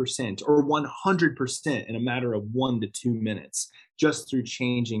 50% or 100% in a matter of 1 to 2 minutes just through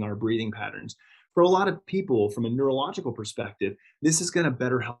changing our breathing patterns. For a lot of people, from a neurological perspective, this is going to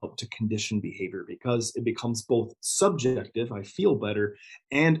better help to condition behavior because it becomes both subjective, I feel better,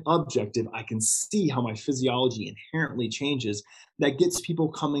 and objective, I can see how my physiology inherently changes. That gets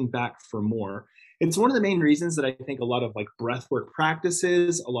people coming back for more. It's one of the main reasons that I think a lot of like breathwork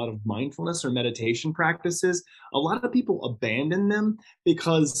practices, a lot of mindfulness or meditation practices, a lot of people abandon them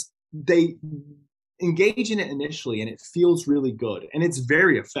because they engage in it initially and it feels really good and it's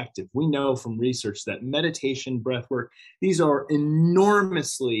very effective. We know from research that meditation, breath work, these are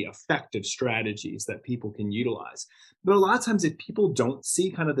enormously effective strategies that people can utilize. But a lot of times if people don't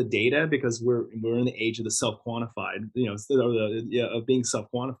see kind of the data, because we're in the age of the self-quantified, of being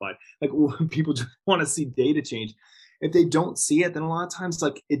self-quantified, like people just want to see data change. If they don't see it, then a lot of times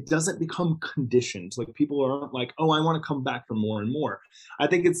like it doesn't become conditioned. Like people aren't like, oh, I want to come back for more and more. I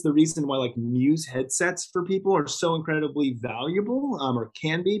think it's the reason why like Muse headsets for people are so incredibly valuable, or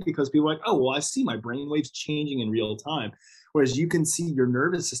can be, because people are like, oh, well, I see my brain waves changing in real time. Whereas you can see your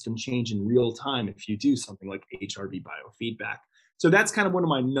nervous system change in real time if you do something like HRV biofeedback. So that's kind of one of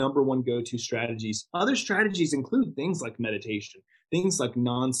my number one go-to strategies. Other strategies include things like meditation, things like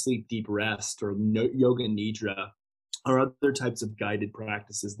non-sleep deep rest or yoga nidra, or other types of guided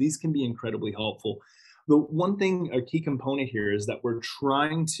practices. These can be incredibly helpful. The one thing, a key component here, is that we're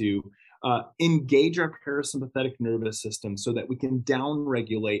trying to engage our parasympathetic nervous system so that we can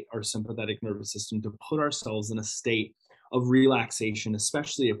downregulate our sympathetic nervous system to put ourselves in a state of relaxation,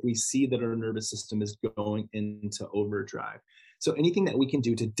 especially if we see that our nervous system is going into overdrive. So anything that we can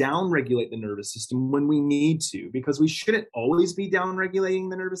do to downregulate the nervous system when we need to, because we shouldn't always be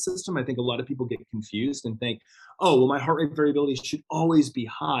downregulating the nervous system. I think a lot of people get confused and think, oh, well, my heart rate variability should always be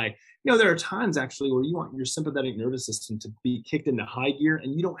high. There are times actually where you want your sympathetic nervous system to be kicked into high gear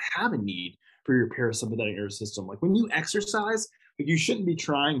and you don't have a need for your parasympathetic nervous system. Like when you exercise, you shouldn't be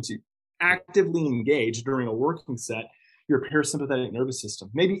trying to actively engage during a working set your parasympathetic nervous system,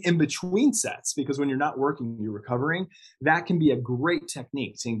 maybe in between sets, because when you're not working, you're recovering. That can be a great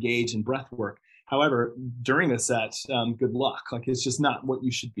technique to engage in breath work. However, during the set, good luck. Like it's just not what you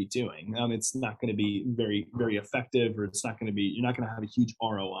should be doing. It's not going to be very, very effective, or it's not going to be, you're not going to have a huge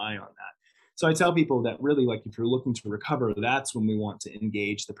ROI on that. So I tell people that really, like if you're looking to recover, that's when we want to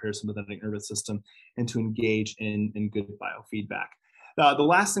engage the parasympathetic nervous system and to engage in good biofeedback. The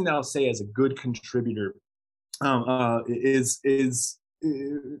last thing that I'll say as a good contributor well,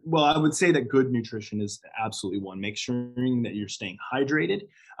 I would say that good nutrition is absolutely one. Make sure that you're staying hydrated.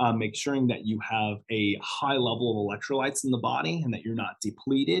 Make sure that you have a high level of electrolytes in the body and that you're not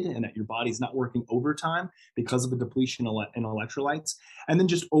depleted and that your body's not working overtime because of a depletion in electrolytes. And then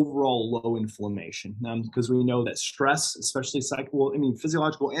just overall low inflammation, because we know that stress, especially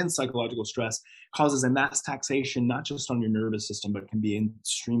physiological and psychological stress, causes a mass taxation, not just on your nervous system, but can be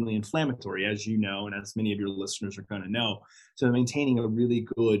extremely inflammatory, as you know, and as many of your listeners are going to know. So maintaining a really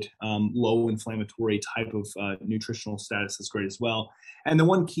good low inflammatory type of nutritional status is great as well. And the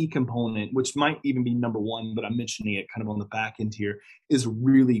one key component, which might even be number one, but I'm mentioning it kind of on the back end here, is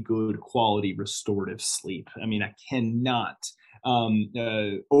really good quality restorative sleep. I mean, I cannot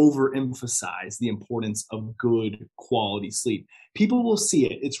overemphasize the importance of good quality sleep. People will see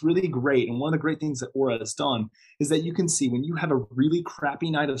it. It's really great. And one of the great things that Oura has done is that you can see when you have a really crappy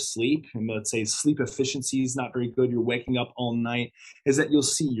night of sleep, and let's say sleep efficiency is not very good, you're waking up all night, is that you'll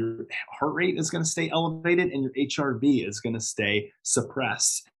see your heart rate is going to stay elevated and your HRV is going to stay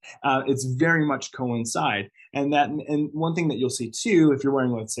suppressed. It's very much coincide. And one thing that you'll see too, if you're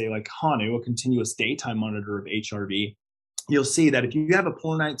wearing, let's say like Hanu, a continuous daytime monitor of HRV, you'll see that if you have a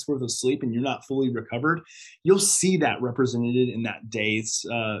poor night's worth of sleep and you're not fully recovered, you'll see that represented in that day's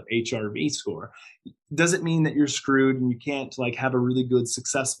HRV score. Doesn't mean that you're screwed and you can't like have a really good,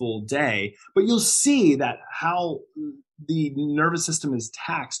 successful day, but you'll see that how the nervous system is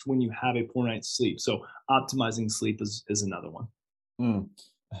taxed when you have a poor night's sleep. So optimizing sleep is another one.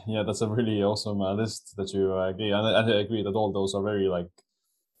 Yeah, that's a really awesome list that you gave. And I agree that all those are very like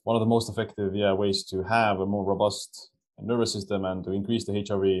one of the most effective ways to have a more robust nervous system and to increase the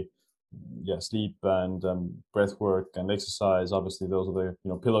HRV sleep and breath work and exercise. Obviously, those are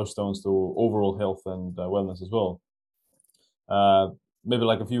the pillar stones to overall health and wellness as well. Maybe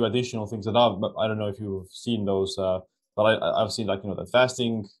like a few additional things that I don't know if you've seen those, but I've seen like that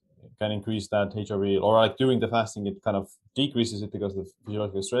fasting can increase that HRV, or like during the fasting it kind of decreases it because of the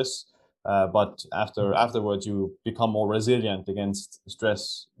physiological stress. But afterwards you become more resilient against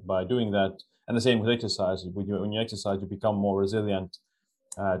stress by doing that. And the same with exercise. When you exercise, you become more resilient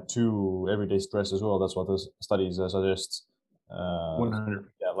to everyday stress as well. That's what the studies suggest. 100.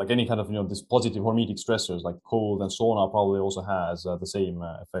 Yeah, like any kind of this positive hormetic stressors like cold and sauna probably also has the same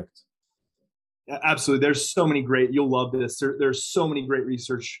effect. Absolutely. There's so many great, you'll love this. There's so many great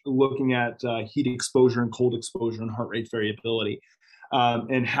research looking at heat exposure and cold exposure and heart rate variability,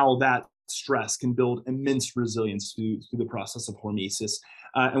 and how that stress can build immense resilience through the process of hormesis.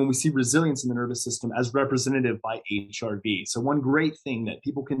 And we see resilience in the nervous system as representative by HRV. So one great thing that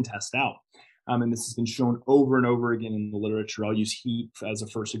people can test out, and this has been shown over and over again in the literature, I'll use heat as a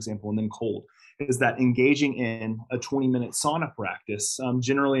first example and then cold, is that engaging in a 20-minute sauna practice,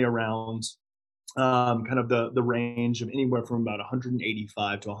 generally around kind of the range of anywhere from about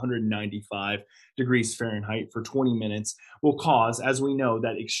 185 to 195 degrees Fahrenheit for 20 minutes will cause, as we know,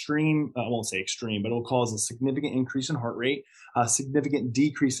 that extreme, I won't say extreme, but it'll cause a significant increase in heart rate, a significant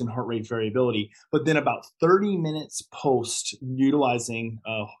decrease in heart rate variability. But then about 30 minutes post utilizing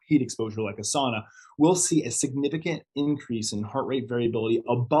heat exposure like a sauna, we'll see a significant increase in heart rate variability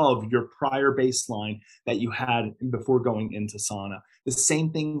above your prior baseline that you had before going into sauna. The same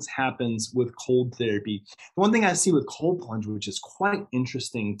things happens with cold therapy. The one thing I see with cold plunge, which is quite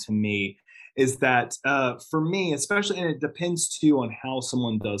interesting to me, is that for me, especially, and it depends too on how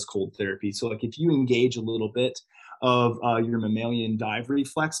someone does cold therapy. So like if you engage a little bit of your mammalian dive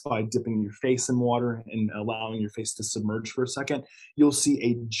reflex by dipping your face in water and allowing your face to submerge for a second, you'll see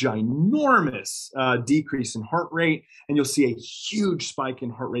a ginormous decrease in heart rate, and you'll see a huge spike in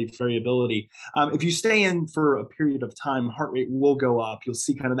heart rate variability. If you stay in for a period of time, heart rate will go up. You'll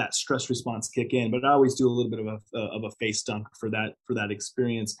see kind of that stress response kick in, but I always do a little bit of a face dunk for that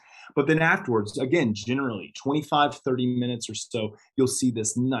experience. But then afterwards, again, generally 25, 30 minutes or so, you'll see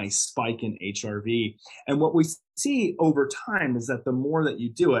this nice spike in HRV. And what we see over time is that the more that you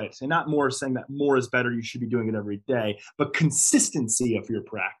do it, and not more saying that more is better, you should be doing it every day, but consistency of your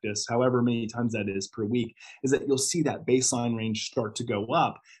practice, however many times that is per week, is that you'll see that baseline range start to go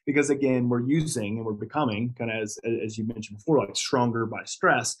up. Because again, we're using and we're becoming kind of, as you mentioned before, like stronger by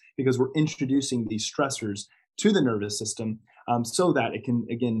stress, because we're introducing these stressors to the nervous system, so that it can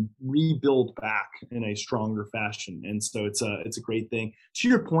again rebuild back in a stronger fashion. And so it's a great thing. To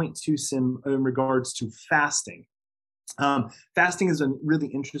your point too, Sim, in regards to fasting. Fasting is a really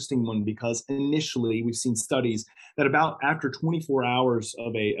interesting one, because initially we've seen studies that about after 24 hours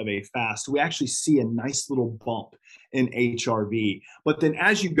of a fast, we actually see a nice little bump in HRV. But then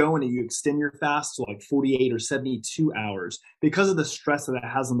as you go in and you extend your fast to like 48 or 72 hours, because of the stress that it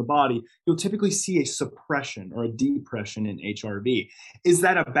has on the body, you'll typically see a suppression or a depression in HRV. Is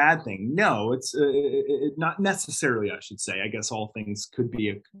that a bad thing? No, it's not necessarily, I should say. I guess all things could be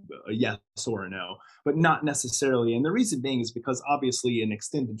a yes or a no, but not necessarily. And the reason being is because obviously an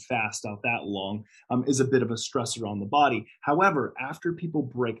extended fast out that long is a bit of a stressor on the body. However, after people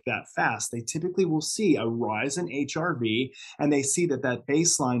break that fast, they typically will see a rise in HRV, and they see that that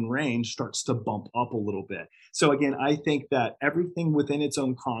baseline range starts to bump up a little bit. So again, I think that everything within its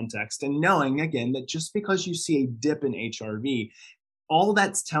own context, and knowing again that just because you see a dip in HRV, all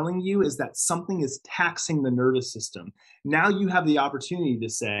that's telling you is that something is taxing the nervous system. Now you have the opportunity to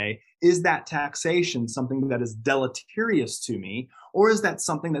say, is that taxation something that is deleterious to me, or is that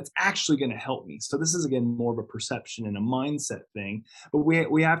something that's actually going to help me? So this is, again, more of a perception and a mindset thing. But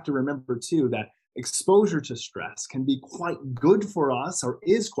we have to remember too that exposure to stress can be quite good for us, or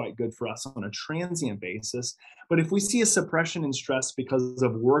is quite good for us on a transient basis. But if we see a suppression in stress because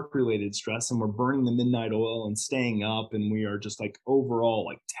of work-related stress, and we're burning the midnight oil and staying up, and we are just like overall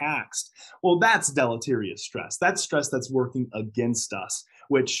like taxed, well, that's deleterious stress. That's stress that's working against us,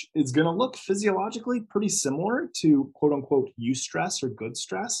 which is going to look physiologically pretty similar to quote unquote eustress or good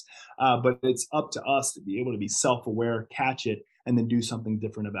stress. But it's up to us to be able to be self-aware, catch it, and then do something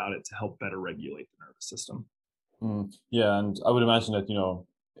different about it to help better regulate the nervous system. Yeah, and I would imagine that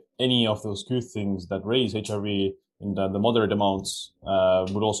any of those good things that raise HRV in the moderate amounts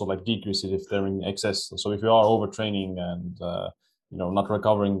would also like decrease it if they're in excess. So if you are overtraining and not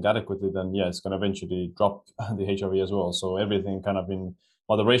recovering adequately, then yeah, it's going to eventually drop the HRV as well. So everything kind of in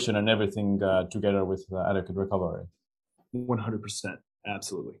moderation, and everything together with adequate recovery. 100%,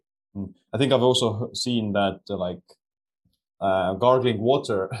 absolutely. I think I've also seen that gargling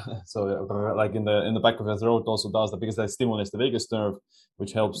water. So like in the back of the throat also does that, because that stimulates the vagus nerve,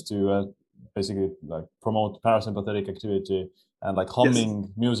 which helps to basically like promote parasympathetic activity. And like humming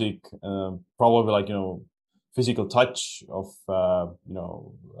Yes. music, probably like physical touch of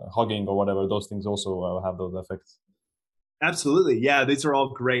hugging or whatever, those things also have those effects. Absolutely. Yeah, these are all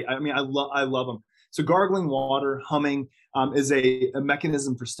great. I mean, I love them. So gargling water, humming is a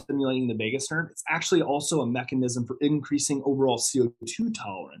mechanism for stimulating the vagus nerve. It's actually also a mechanism for increasing overall CO2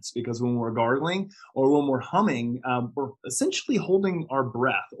 tolerance, because when we're gargling or when we're humming, we're essentially holding our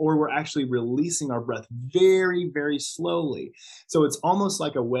breath, or we're actually releasing our breath very, very slowly. So it's almost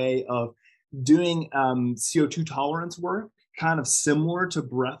like a way of doing CO2 tolerance work, kind of similar to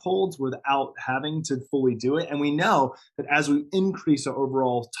breath holds without having to fully do it. And we know that as we increase our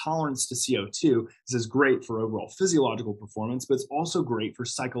overall tolerance to CO2, this is great for overall physiological performance, but it's also great for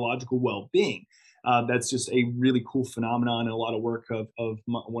psychological well-being. That's just a really cool phenomenon, and a lot of work of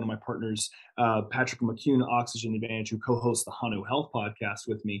one of my partners, Patrick McCune, Oxygen Advantage, who co-hosts the Hanu Health podcast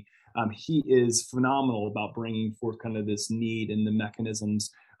with me. He is phenomenal about bringing forth kind of this need and the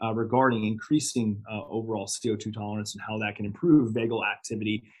mechanisms regarding increasing overall CO2 tolerance and how that can improve vagal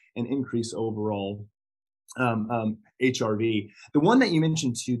activity and increase overall HRV. The one that you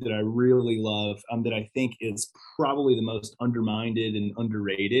mentioned too that I really love, that I think is probably the most undermined and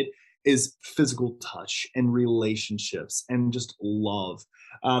underrated, is physical touch and relationships and just love.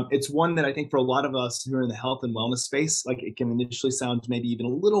 It's one that I think for a lot of us who are in the health and wellness space, like it can initially sound maybe even a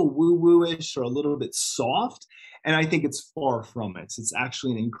little woo-woo-ish or a little bit soft. And I think it's far from it. It's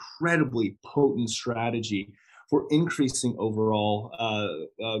actually an incredibly potent strategy for increasing overall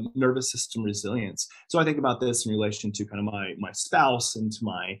nervous system resilience. So I think about this in relation to kind of my spouse and to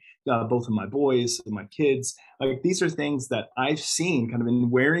my both of my boys and my kids. Like these are things that I've seen kind of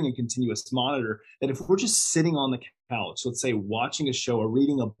in wearing a continuous monitor, that if we're just sitting on the couch, let's say watching a show or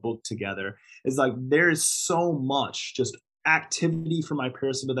reading a book together, is like there is so much just activity for my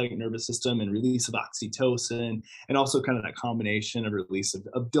parasympathetic nervous system and release of oxytocin, and also kind of that combination of release of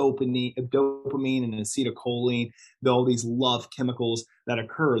dopamine and acetylcholine, all these love chemicals that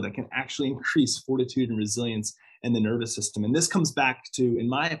occur that can actually increase fortitude and resilience in the nervous system. And this comes back to, in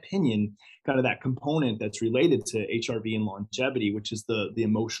my opinion, kind of that component that's related to HRV and longevity, which is the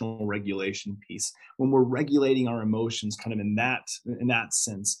emotional regulation piece. When we're regulating our emotions kind of in that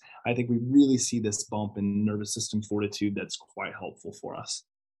sense, I think we really see this bump in nervous system fortitude that's quite helpful for us.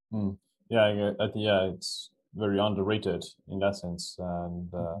 Yeah, I think it's very underrated in that sense.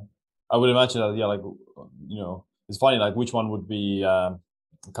 And I would imagine that, like, it's funny, like which one would be kind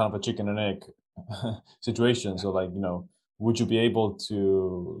of a chicken and egg situation. So like, would you be able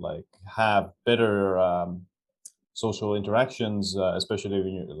to like have better social interactions, especially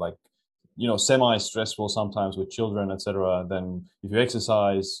when you're like, semi-stressful sometimes with children, etc. Then if you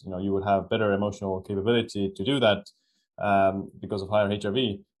exercise, you would have better emotional capability to do that because of higher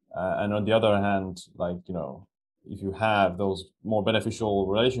HRV. And on the other hand, like, if you have those more beneficial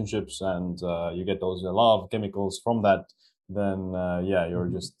relationships and you get those love chemicals from that, then you're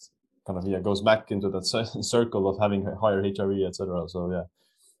just kind of goes back into that circle of having higher HRV, etc. So yeah,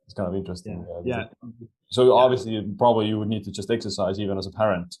 it's kind of interesting. Yeah. So obviously, probably you would need to just exercise even as a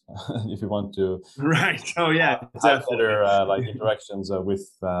parent if you want to. Right. Oh yeah. Have better like interactions with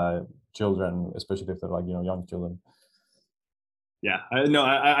children, especially if they're like young children. Yeah,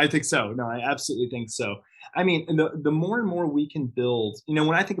 I think so. No, I absolutely think so. I mean, the more and more we can build,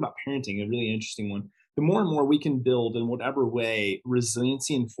 when I think about parenting, a really interesting one, the more and more we can build in whatever way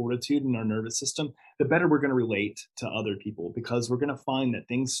resiliency and fortitude in our nervous system, the better we're going to relate to other people, because we're going to find that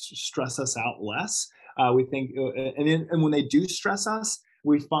things stress us out less. We think, and when they do stress us,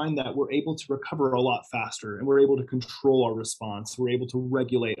 we find that we're able to recover a lot faster, and we're able to control our response. We're able to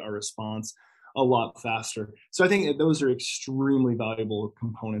regulate our response a lot faster. So I think that those are extremely valuable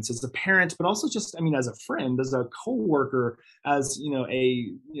components as a parent, but also just, as a friend, as a coworker, as, a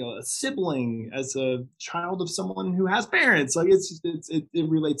sibling, as a child of someone who has parents. Like it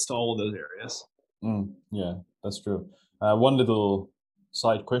relates to all of those areas. Yeah, that's true. One little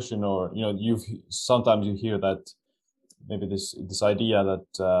side question, or, sometimes you hear that maybe this idea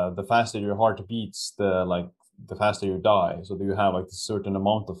that the faster your heart beats, the faster you die. So do you have like a certain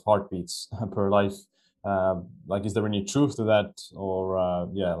amount of heartbeats per life? Like, is there any truth to that, or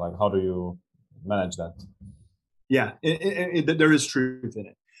like how do you manage that? Yeah, there is truth in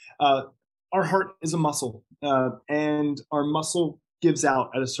it. Our heart is a muscle, and our muscle gives out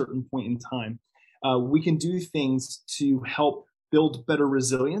at a certain point in time. We can do things to help build better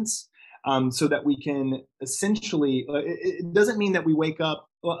resilience, so that we can essentially, it doesn't mean that we wake up.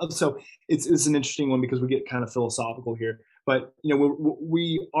 So it's an interesting one because we get kind of philosophical here. But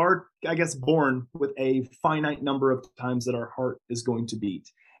we are, I guess, born with a finite number of times that our heart is going to beat.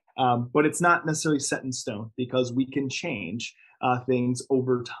 But it's not necessarily set in stone because we can change things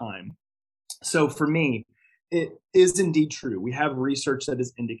over time. So for me, it is indeed true. We have research that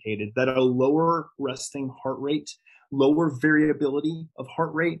has indicated that a lower resting heart rate, lower variability of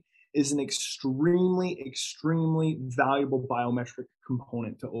heart rate is an extremely, extremely valuable biometric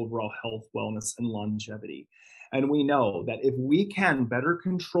component to overall health, wellness, and longevity. And we know that if we can better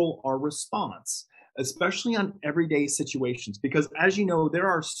control our response, especially on everyday situations, because as you know, there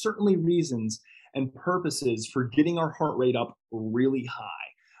are certainly reasons and purposes for getting our heart rate up really high.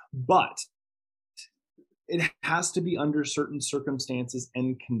 But it has to be under certain circumstances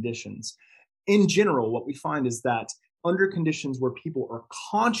and conditions. In general, what we find is that under conditions where people are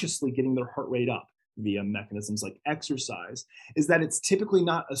consciously getting their heart rate up via mechanisms like exercise, is that it's typically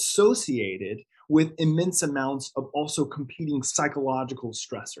not associated with immense amounts of also competing psychological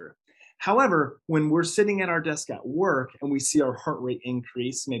stressor. However, when we're sitting at our desk at work and we see our heart rate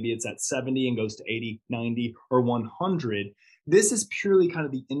increase, maybe it's at 70 and goes to 80, 90, or 100, this is purely kind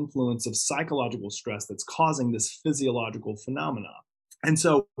of the influence of psychological stress that's causing this physiological phenomena. And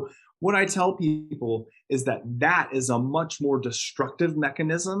so what I tell people is that that is a much more destructive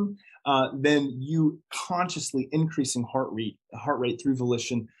mechanism than you consciously increasing heart rate through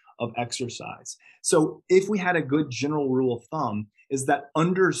volition of exercise. So if we had a good general rule of thumb, is that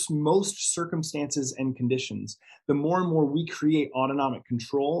under most circumstances and conditions, the more and more we create autonomic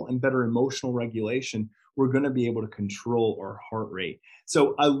control and better emotional regulation, we're going to be able to control our heart rate.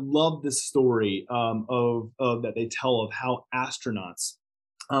 So I love this story of that they tell of how astronauts,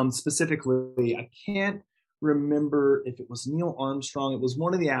 specifically, I can't remember if it was Neil Armstrong, it was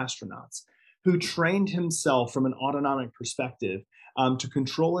one of the astronauts who trained himself from an autonomic perspective to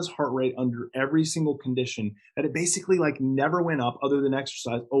control his heart rate under every single condition, that it basically like never went up other than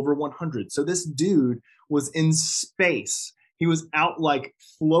exercise over 100. So this dude was in space. He was out like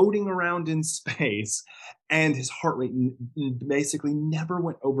floating around in space, and his heart rate basically never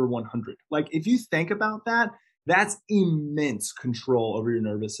went over 100. Like if you think about that, that's immense control over your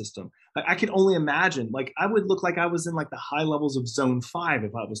nervous system. Like I can only imagine, like I would look like I was in like the high levels of zone 5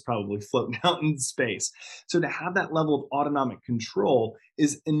 if I was probably floating out in space. So to have that level of autonomic control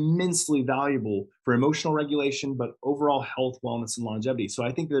is immensely valuable for emotional regulation, but overall health, wellness, and longevity. So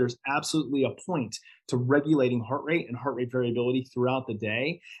I think that there's absolutely a point to regulating heart rate and heart rate variability throughout the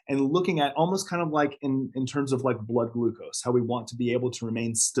day, and looking at almost kind of like in terms of like blood glucose, how we want to be able to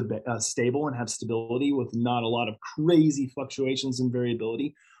remain stable and have stability with not a lot of crazy fluctuations and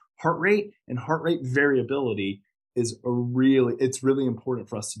variability. Heart rate and heart rate variability is it's really important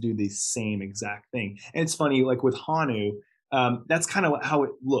for us to do the same exact thing. And it's funny, like with Hanu, that's kind of how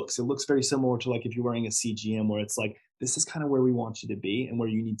it looks. It looks very similar to like if you're wearing a CGM, where it's like, this is kind of where we want you to be and where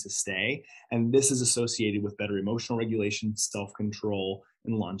you need to stay. And this is associated with better emotional regulation, self-control,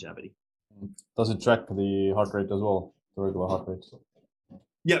 and longevity. Does it track the heart rate as well, the regular heart rate?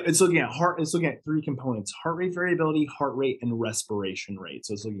 Yeah, it's looking at three components: heart rate variability, heart rate, and respiration rate.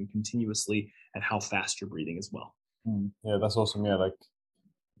 So it's looking continuously at how fast you're breathing as well. Yeah, that's awesome. Yeah, like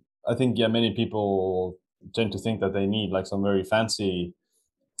I think many people tend to think that they need like some very fancy,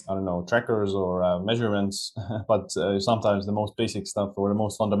 I don't know, trackers or measurements, but sometimes the most basic stuff or the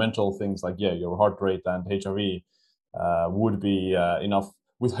most fundamental things like your heart rate and HRV would be enough.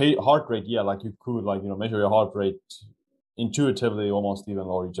 With heart rate, like you could measure your heart rate intuitively almost, even,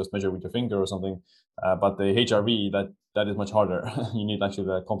 or you just measure with your finger or something. But the HRV, that is much harder. You need actually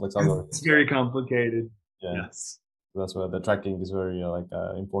the complex algorithm. It's very complicated. Yeah. Yes. That's where the tracking is very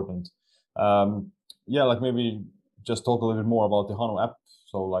important. Like maybe just talk a little bit more about the Hanu app.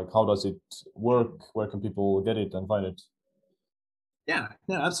 So like, how does it work? Where can people get it and find it? Yeah,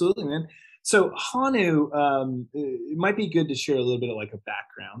 absolutely, man. So Hanu, it might be good to share a little bit of like a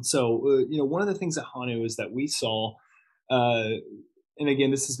background. So, one of the things at Hanu is that we saw, and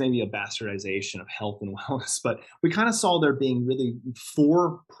again, this is maybe a bastardization of health and wellness, but we kind of saw there being really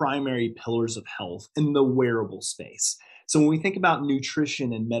 4 primary pillars of health in the wearable space. So when we think about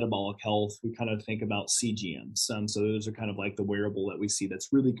nutrition and metabolic health, we kind of think about CGMs. So those are kind of like the wearable that we see that's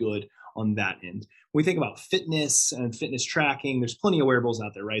really good on that end. When we think about fitness and fitness tracking, there's plenty of wearables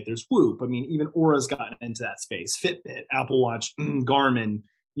out there, right? There's Whoop. I mean, even Aura's gotten into that space. Fitbit, Apple Watch, Garmin,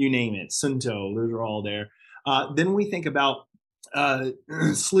 you name it. Suunto, those are all there. Then we think about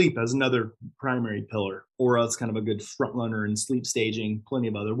sleep as another primary pillar. Oura is kind of a good front runner in sleep staging. Plenty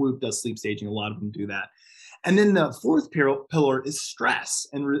of other. Whoop does sleep staging. A lot of them do that. And then the 4th pillar is stress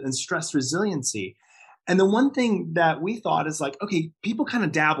and stress resiliency. And the one thing that we thought is like, okay, people kind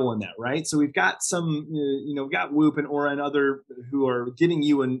of dabble in that, right? So we've got some, we've got Whoop and Oura and other who are getting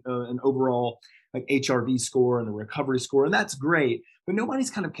you an overall like HRV score and a recovery score, and that's great. But nobody's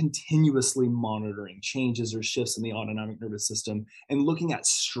kind of continuously monitoring changes or shifts in the autonomic nervous system and looking at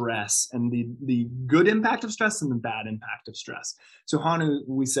stress and the good impact of stress and the bad impact of stress. So Hanu,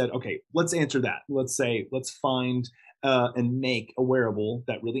 we said, okay, let's answer that. Let's find and make a wearable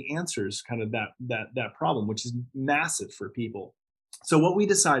that really answers kind of that problem, which is massive for people. So what we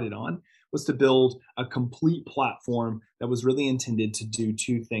decided on was to build a complete platform that was really intended to do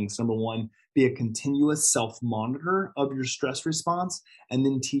two things. Number one, be a continuous self-monitor of your stress response, and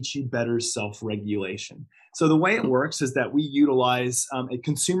then teach you better self-regulation. So the way it works is that we utilize a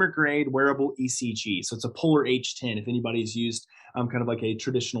consumer-grade wearable ECG. So it's a Polar H10. If anybody's used kind of like a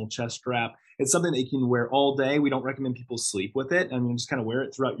traditional chest strap, it's something that you can wear all day. We don't recommend people sleep with it. I mean, just kind of wear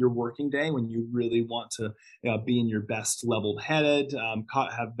it throughout your working day when you really want to be in your best leveled headed,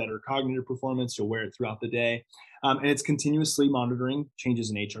 have better cognitive performance. You'll wear it throughout the day. And it's continuously monitoring changes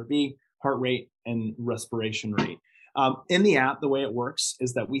in HRV, heart rate, and respiration rate. In the app, the way it works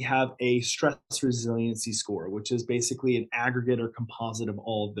is that we have a stress resiliency score, which is basically an aggregate or composite of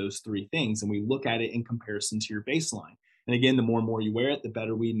all of those three things. And we look at it in comparison to your baseline. And again, the more and more you wear it, the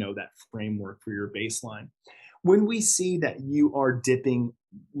better we know that framework for your baseline. When we see that you are dipping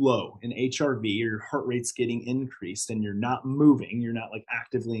low in HRV, or your heart rate's getting increased and you're not moving, you're not like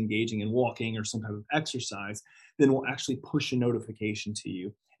actively engaging in walking or some type of exercise, then we'll actually push a notification to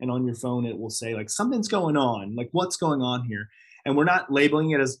you. And on your phone, it will say like, something's going on, like what's going on here? And we're not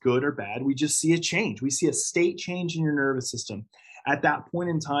labeling it as good or bad. We just see a change. We see a state change in your nervous system. At that point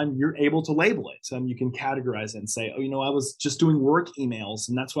in time, you're able to label it. You can categorize it and say, oh, I was just doing work emails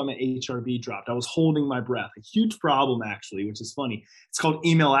and that's why my HRV dropped. I was holding my breath. A huge problem, actually, which is funny. It's called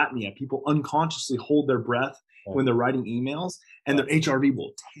email apnea. People unconsciously hold their breath when they're writing emails, and their HRV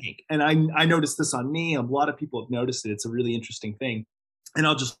will tank. And I noticed this on me. A lot of people have noticed it. It's a really interesting thing. And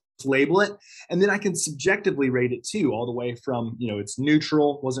I'll just label it. And then I can subjectively rate it too, all the way from, it's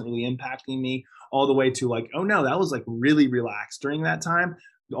neutral, wasn't really impacting me, all the way to like, oh no, that was like really relaxed during that time,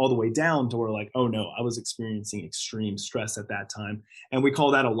 all the way down to where like, oh no, I was experiencing extreme stress at that time. And we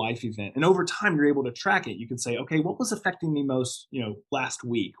call that a life event. And over time, you're able to track it. You can say, okay, what was affecting me most, last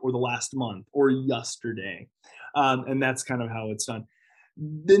week or the last month or yesterday? And that's kind of how it's done.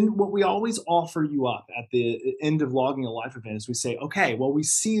 Then what we always offer you up at the end of logging a life event is we say, okay, well, we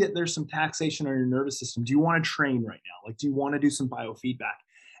see that there's some taxation on your nervous system. Do you want to train right now? Like, do you want to do some biofeedback?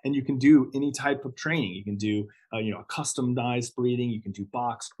 And you can do any type of training. You can do, a customized breathing. You can do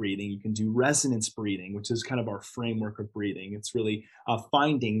boxed breathing. You can do resonance breathing, which is kind of our framework of breathing. It's really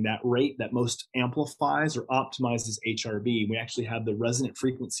finding that rate that most amplifies or optimizes HRV. We actually have the resonant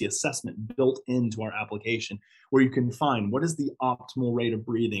frequency assessment built into our application, where you can find what is the optimal rate of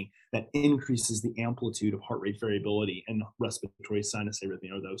breathing that increases the amplitude of heart rate variability and respiratory sinus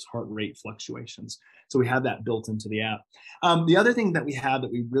arrhythmia, or those heart rate fluctuations. So we have that built into the app. The other thing that we have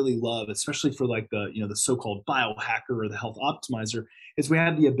that we really love, especially for like the so-called biohacker or the health optimizer, is we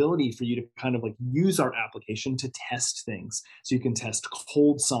have the ability for you to kind of like use our application to test things. So you can test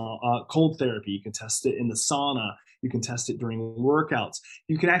cold therapy, you can test it in the sauna, you can test it during workouts.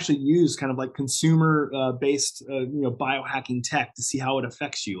 You can actually use kind of like consumer-based, biohacking tech to see how it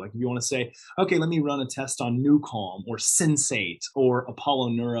affects you. Like if you want to say, okay, let me run a test on NuCalm or Sensate or Apollo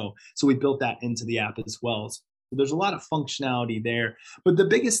Neuro. So we built that into the app as well. So there's a lot of functionality there. But the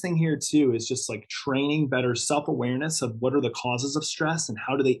biggest thing here too is just like training better self-awareness of what are the causes of stress and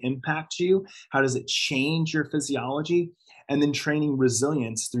how do they impact you? How does it change your physiology? And then training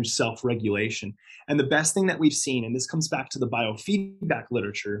resilience through self-regulation. And the best thing that we've seen, and this comes back to the biofeedback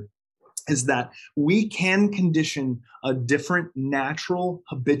literature, is that we can condition a different natural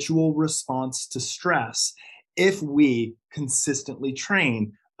habitual response to stress if we consistently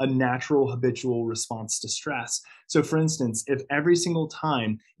train a natural habitual response to stress. So for instance, if every single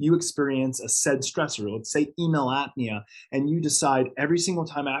time you experience a said stressor, let's say email apnea, and you decide every single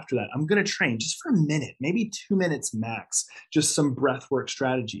time after that, I'm going to train just for a minute, maybe 2 minutes max, just some breath work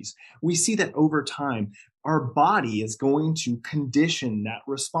strategies, we see that over time, our body is going to condition that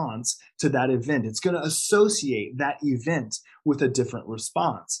response to that event. It's going to associate that event with a different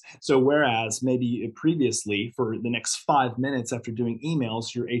response. So whereas maybe previously for the next 5 minutes after doing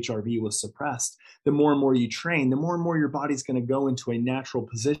emails, your HRV was suppressed, the more and more you train, the more and more your body's going to go into a natural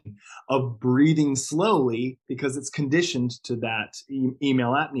position of breathing slowly because it's conditioned to that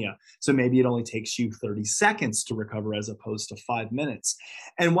email apnea. So maybe it only takes you 30 seconds to recover as opposed to 5 minutes.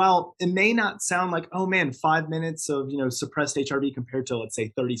 And while it may not sound like, oh man, 5 minutes of suppressed HRV compared to, let's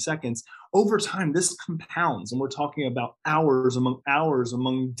say, 30 seconds, over time this compounds, and we're talking about hours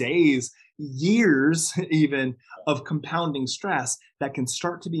among days, years even, of compounding stress that can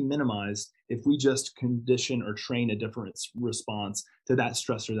start to be minimized if we just condition or train a different response to that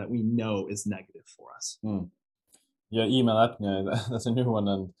stressor that we know is negative for us. Yeah, email apnea, that's a new one.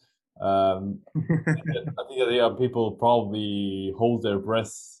 And I think that people probably hold their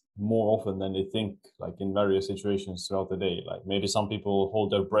breath more often than they think, like in various situations throughout the day. Like maybe some people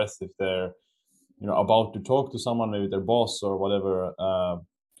hold their breath if they're about to talk to someone, maybe their boss or whatever,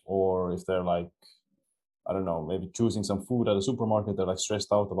 or if they're like, I don't know, maybe choosing some food at a supermarket, they're like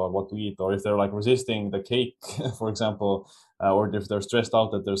stressed out about what to eat, or if they're like resisting the cake, for example, or if they're stressed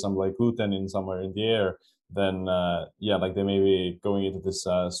out that there's some like gluten in somewhere in the air, then like they may be going into this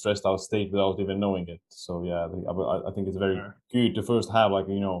stressed out state without even knowing it. So yeah, I think it's very good to first have like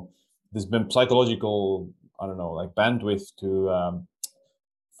this psychological, I don't know, like bandwidth to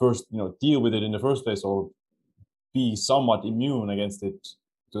first deal with it in the first place, or be somewhat immune against it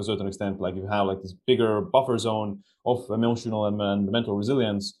to a certain extent. Like you have like this bigger buffer zone of emotional and mental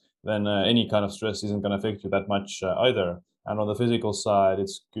resilience, then any kind of stress isn't going to affect you that much either. And on the physical side,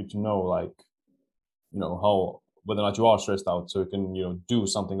 it's good to know like how, whether or not you are stressed out, so you can do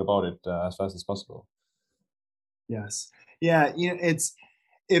something about it as fast as possible. Yes. Yeah. It's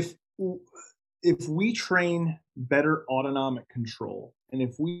if we train better autonomic control, and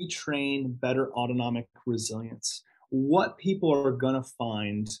if we train better autonomic resilience, what people are going to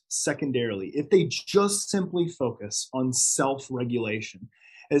find secondarily, if they just simply focus on self-regulation,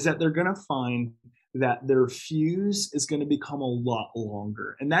 is that they're going to find that their fuse is going to become a lot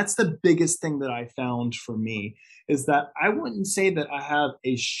longer. And that's the biggest thing that I found for me, is that I wouldn't say that I have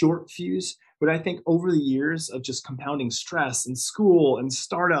a short fuse, but I think over the years of just compounding stress in school and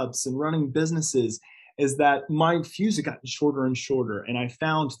startups and running businesses, is that my fuse had gotten shorter and shorter. And I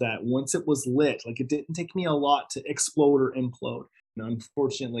found that once it was lit, like it didn't take me a lot to explode or implode.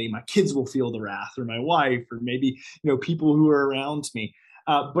 Unfortunately, my kids will feel the wrath, or my wife, or maybe people who are around me.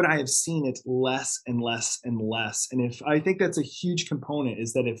 But I have seen it less and less and less. And if I think that's a huge component,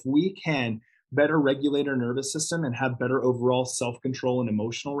 is that if we can better regulate our nervous system and have better overall self-control and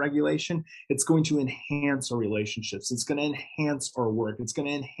emotional regulation, it's going to enhance our relationships. It's going to enhance our work. It's going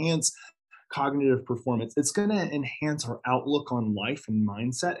to enhance cognitive performance. It's going to enhance our outlook on life and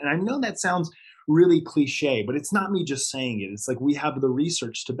mindset. And I know that sounds really cliche, but it's not me just saying it. It's like we have the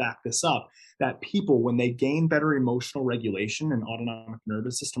research to back this up, that people, when they gain better emotional regulation and autonomic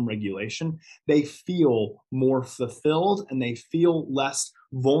nervous system regulation, they feel more fulfilled and they feel less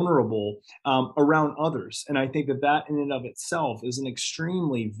vulnerable around others. And I think that in and of itself is an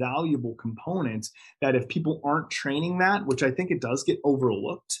extremely valuable component, that if people aren't training that, which I think it does get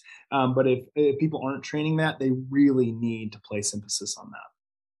overlooked, but if people aren't training that, they really need to place emphasis on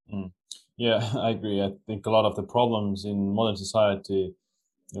that. Yeah, I agree. I think a lot of the problems in modern society,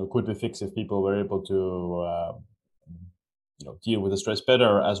 could be fixed if people were able to, deal with the stress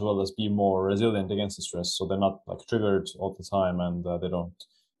better, as well as be more resilient against the stress, so they're not like triggered all the time, and they don't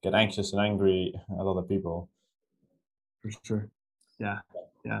get anxious and angry at other people. For sure. Yeah,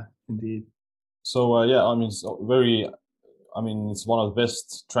 indeed. So I mean, it's it's one of the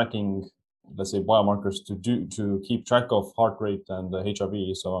best tracking, let's say, biomarkers to keep track of heart rate and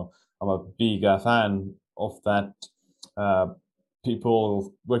HRV. So I'm a big fan of that.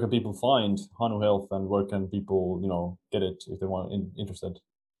 Where can people find Hanu Health, and where can people, get it if they want interested?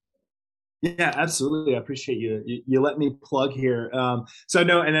 Yeah, absolutely. I appreciate you let me plug here. So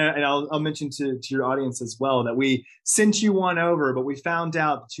no, and I'll mention to your audience as well that we sent you one over, but we found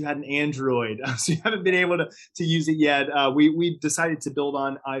out that you had an Android, so you haven't been able to use it yet. We decided to build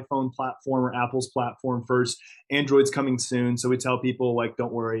on iPhone platform or Apple's platform first. Android's coming soon, so we tell people like,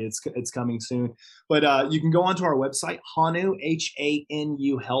 don't worry, it's coming soon. But you can go onto our website, Hanu,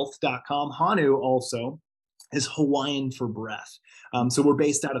 HANU health.com. Hanu also is Hawaiian for breath. So we're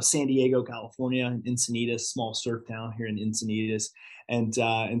based out of San Diego, California, in Encinitas, small surf town here in Encinitas. And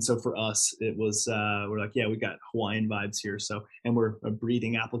so for us, it was, we're like, yeah, we got Hawaiian vibes here. So, and we're a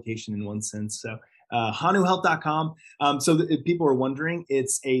breathing application in one sense. So hanuhealth.com. So if people are wondering,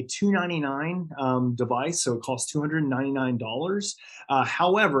 it's a $299 device. So it costs $299.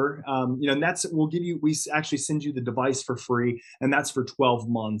 However, and we actually send you the device for free, and that's for 12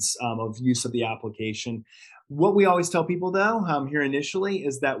 months of use of the application. What we always tell people though, here initially,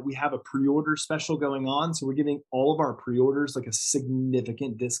 is that we have a pre-order special going on. So we're giving all of our pre-orders like a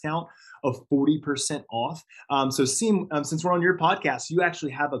significant discount of 40% off. So Seem, since we're on your podcast, you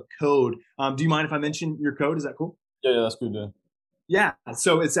actually have a code. Do you mind if I mention your code? Is that cool? Yeah, that's good. Yeah. Yeah.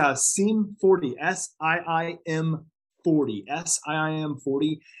 So it's SIIM40,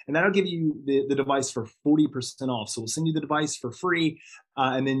 SIIM40, and that'll give you the device for 40% off. So we'll send you the device for free,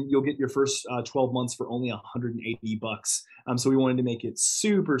 and then you'll get your first 12 months for only $180. So we wanted to make it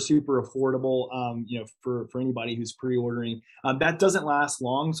super, super affordable, for anybody who's pre-ordering. That doesn't last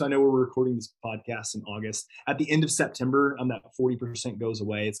long. So I know we're recording this podcast in August. At the end of September, that 40% goes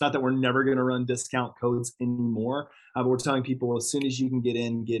away. It's not that we're never going to run discount codes anymore, but we're telling people as soon as you can get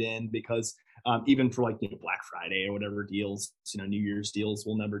in, because even for like Black Friday or whatever deals, New Year's deals,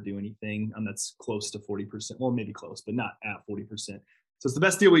 we'll never do anything that's close to 40%. Well, maybe close, but not at 40%. So it's the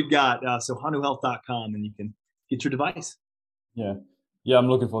best deal we've got. So hanuhealth.com, and you can get your device. Yeah. Yeah, I'm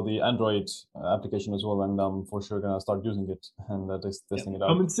looking for the Android application as well, and I'm for sure gonna start using it and testing it out.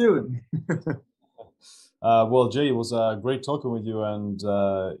 Coming soon. Well, Jay, it was great talking with you, and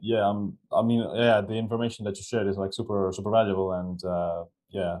the information that you shared is like super super valuable, and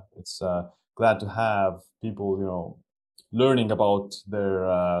it's glad to have people learning about their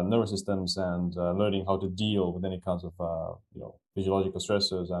nervous systems and learning how to deal with any kinds of physiological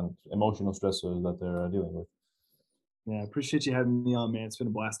stressors and emotional stressors that they're dealing with. Yeah, appreciate you having me on, man. It's been a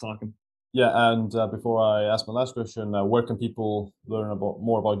blast talking. Yeah, and before I ask my last question, where can people learn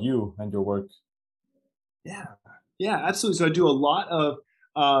more about you and your work? Yeah, absolutely. So I do a lot of,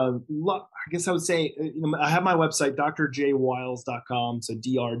 I guess I would say, I have my website, drjwiles.com. So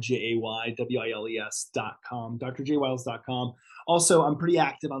drjaywiles.com, drjwiles.com. Also, I'm pretty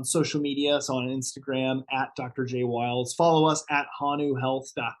active on social media. So on Instagram at drjwiles. Follow us at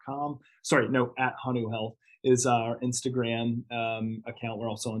hanuhealth.com. Sorry, no, at hanuhealth is our Instagram account. We're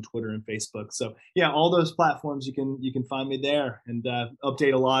also on Twitter and Facebook. So yeah, all those platforms you can find me there, and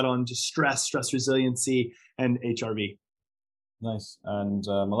update a lot on just stress resiliency, and HRV. Nice. And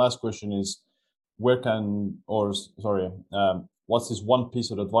my last question is, what's this one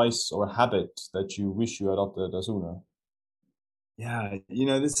piece of advice or habit that you wish you adopted sooner? Yeah,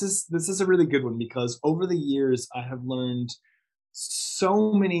 this is a really good one, because over the years I have learned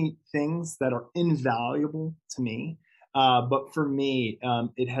so many things that are invaluable to me. But for me,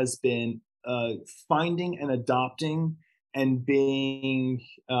 it has been finding and adopting and being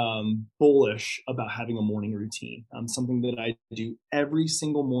bullish about having a morning routine. Something that I do every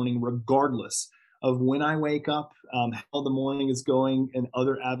single morning, regardless of when I wake up, how the morning is going, and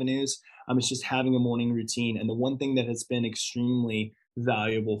other avenues. It's just having a morning routine. And the one thing that has been extremely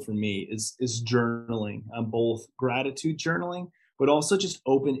valuable for me is journaling, both gratitude journaling, but also just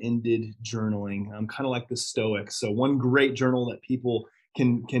open-ended journaling. I'm kind of like the Stoics. So one great journal that people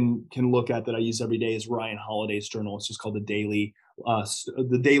can look at that I use every day is Ryan Holiday's journal. It's just called the Daily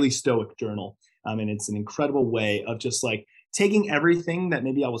Stoic Journal, and it's an incredible way of just like taking everything that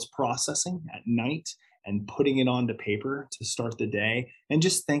maybe I was processing at night and putting it onto paper to start the day, and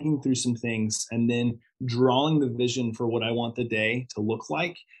just thinking through some things, and then drawing the vision for what I want the day to look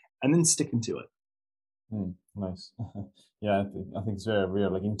like, and then sticking to it. Nice. Yeah, I think it's very real.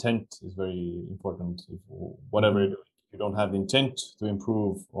 Like, intent is very important. Whatever you do, if you don't have the intent to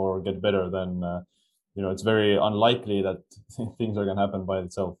improve or get better, then it's very unlikely that things are gonna happen by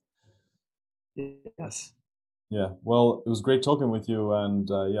itself. Yes. Yeah. Well, it was great talking with you, and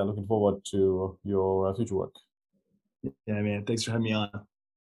looking forward to your future work. Yeah, man. Thanks for having me on.